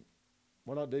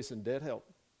 Why not do some debt help?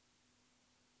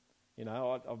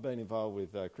 I've been involved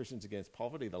with Christians Against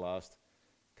Poverty the last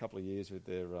couple of years with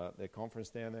their conference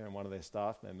down there, and one of their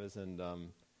staff members, and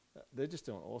they're just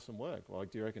doing awesome work.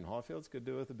 Like, do you reckon Highfields could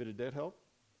do with a bit of debt help?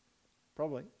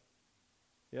 Probably.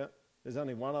 Yeah. There's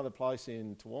only one other place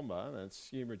in Toowoomba, and it's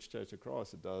Humeridge Church of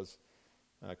Christ that does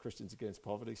Christians Against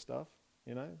Poverty stuff.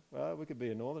 Well, we could be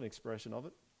a northern expression of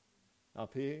it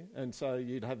up here. And so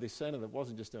you'd have this centre that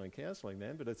wasn't just doing counselling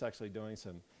then, but it's actually doing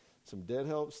some debt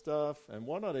help stuff. And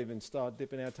why not even start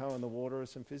dipping our toe in the water with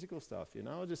some physical stuff?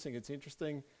 I just think it's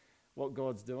interesting. what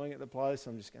God's doing at the place.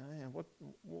 I'm just going, man,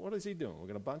 what is he doing? We've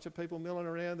got a bunch of people milling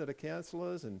around that are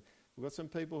counsellors, and we've got some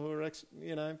people who are,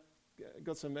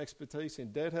 got some expertise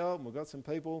in debt help, and we've got some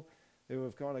people who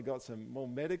have kind of got some more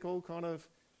medical kind of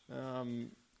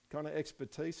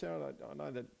expertise. I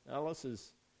know that Alice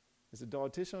is a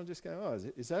dietitian. I'm just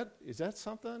going, is that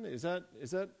something?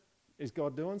 Is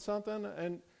God doing something?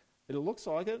 And it looks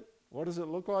like it. What does it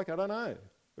look like? I don't know.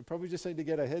 We probably just need to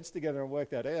get our heads together and work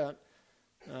that out.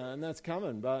 And that's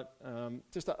coming. But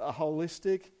just a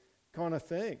holistic kind of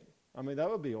thing. I mean, that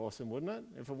would be awesome, wouldn't it?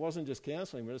 If it wasn't just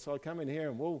counselling, but it's like, come in here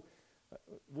and we'll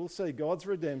see God's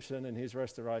redemption and his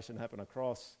restoration happen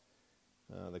across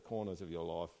the corners of your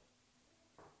life.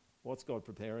 What's God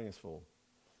preparing us for?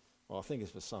 Well, I think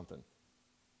it's for something.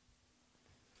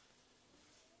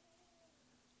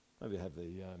 Maybe have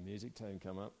the music team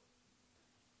come up.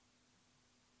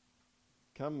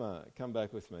 Come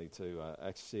back with me to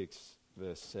Acts 6,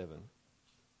 verse 7.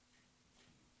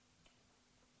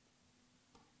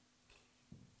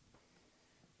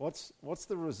 What's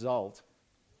the result?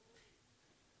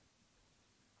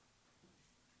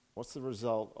 What's the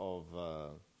result of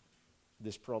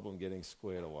this problem getting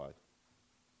squared away?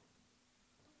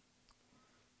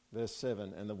 Verse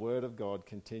 7, and the word of God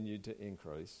continued to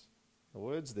increase. The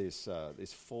word's this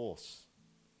force.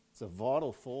 It's a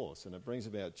vital force, and it brings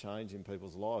about change in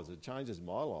people's lives. It changes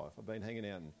my life. I've been hanging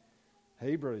out in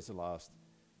Hebrews the last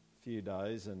few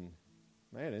days, and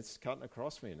man, it's cutting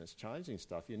across me and it's changing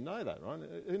stuff. You know that, right?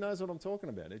 Who knows what I'm talking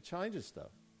about? It changes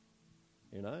stuff,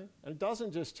 you know? And it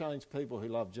doesn't just change people who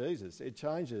love Jesus. It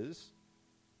changes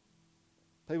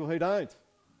people who don't.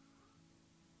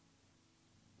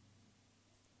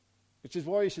 Which is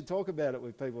why you should talk about it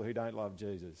with people who don't love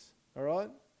Jesus, all right?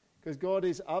 Because God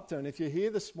is up to it. And if you're here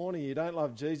this morning, you don't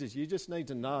love Jesus, you just need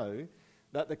to know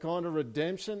that the kind of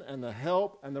redemption and the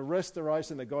help and the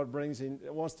restoration that God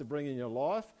wants to bring in your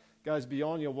life goes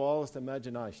beyond your wildest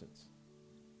imaginations.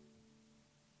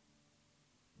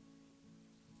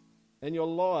 And your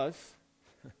life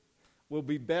will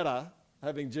be better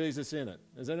having Jesus in it.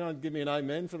 Does anyone give me an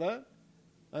amen for that?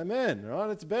 Amen, right?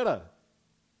 It's better.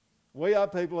 We are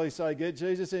people who say, get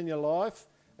Jesus in your life.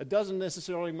 It doesn't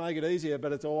necessarily make it easier,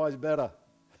 but it's always better.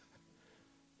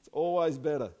 It's always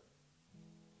better.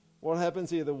 What happens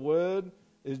here? The Word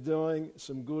is doing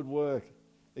some good work.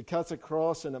 It cuts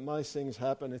across and it makes things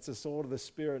happen. It's a sword of the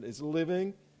Spirit. It's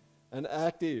living and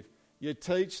active. You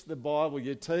teach the Bible,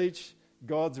 you teach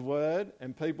God's Word,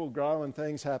 and people grow and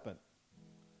things happen.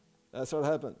 That's what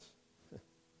happens.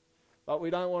 But we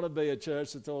don't want to be a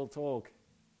church that's all talk.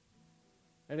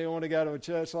 Anyone want to go to a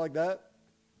church like that?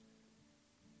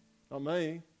 Not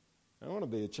me. I don't want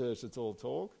to be a church that's all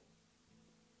talk.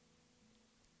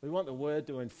 We want the Word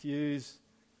to infuse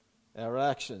our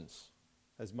actions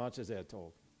as much as our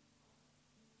talk.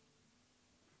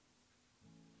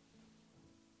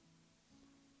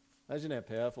 Imagine how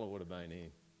powerful it would have been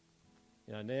here.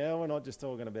 You know, now we're not just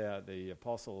talking about the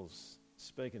apostles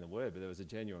speaking the Word, but there was a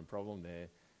genuine problem there,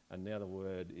 and now the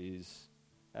Word is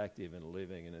active and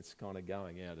living, and it's kind of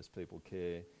going out as people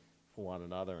care for one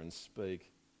another and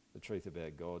speak the truth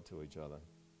about God to each other.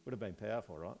 Would have been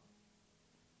powerful, right?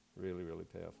 Really, really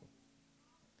powerful.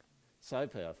 So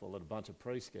powerful that a bunch of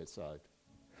priests get saved.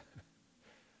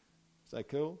 Is that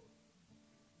cool?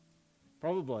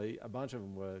 Probably a bunch of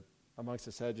them were amongst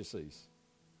the Sadducees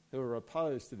who were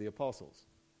opposed to the apostles.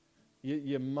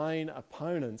 Your main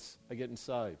opponents are getting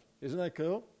saved. Isn't that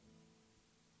cool?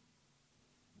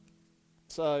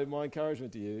 So my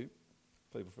encouragement to you,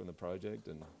 people from the project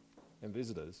and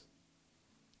visitors,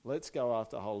 let's go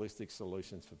after holistic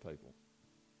solutions for people.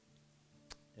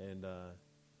 And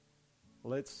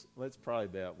let's pray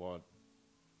about what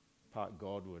part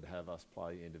God would have us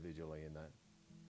play individually in that.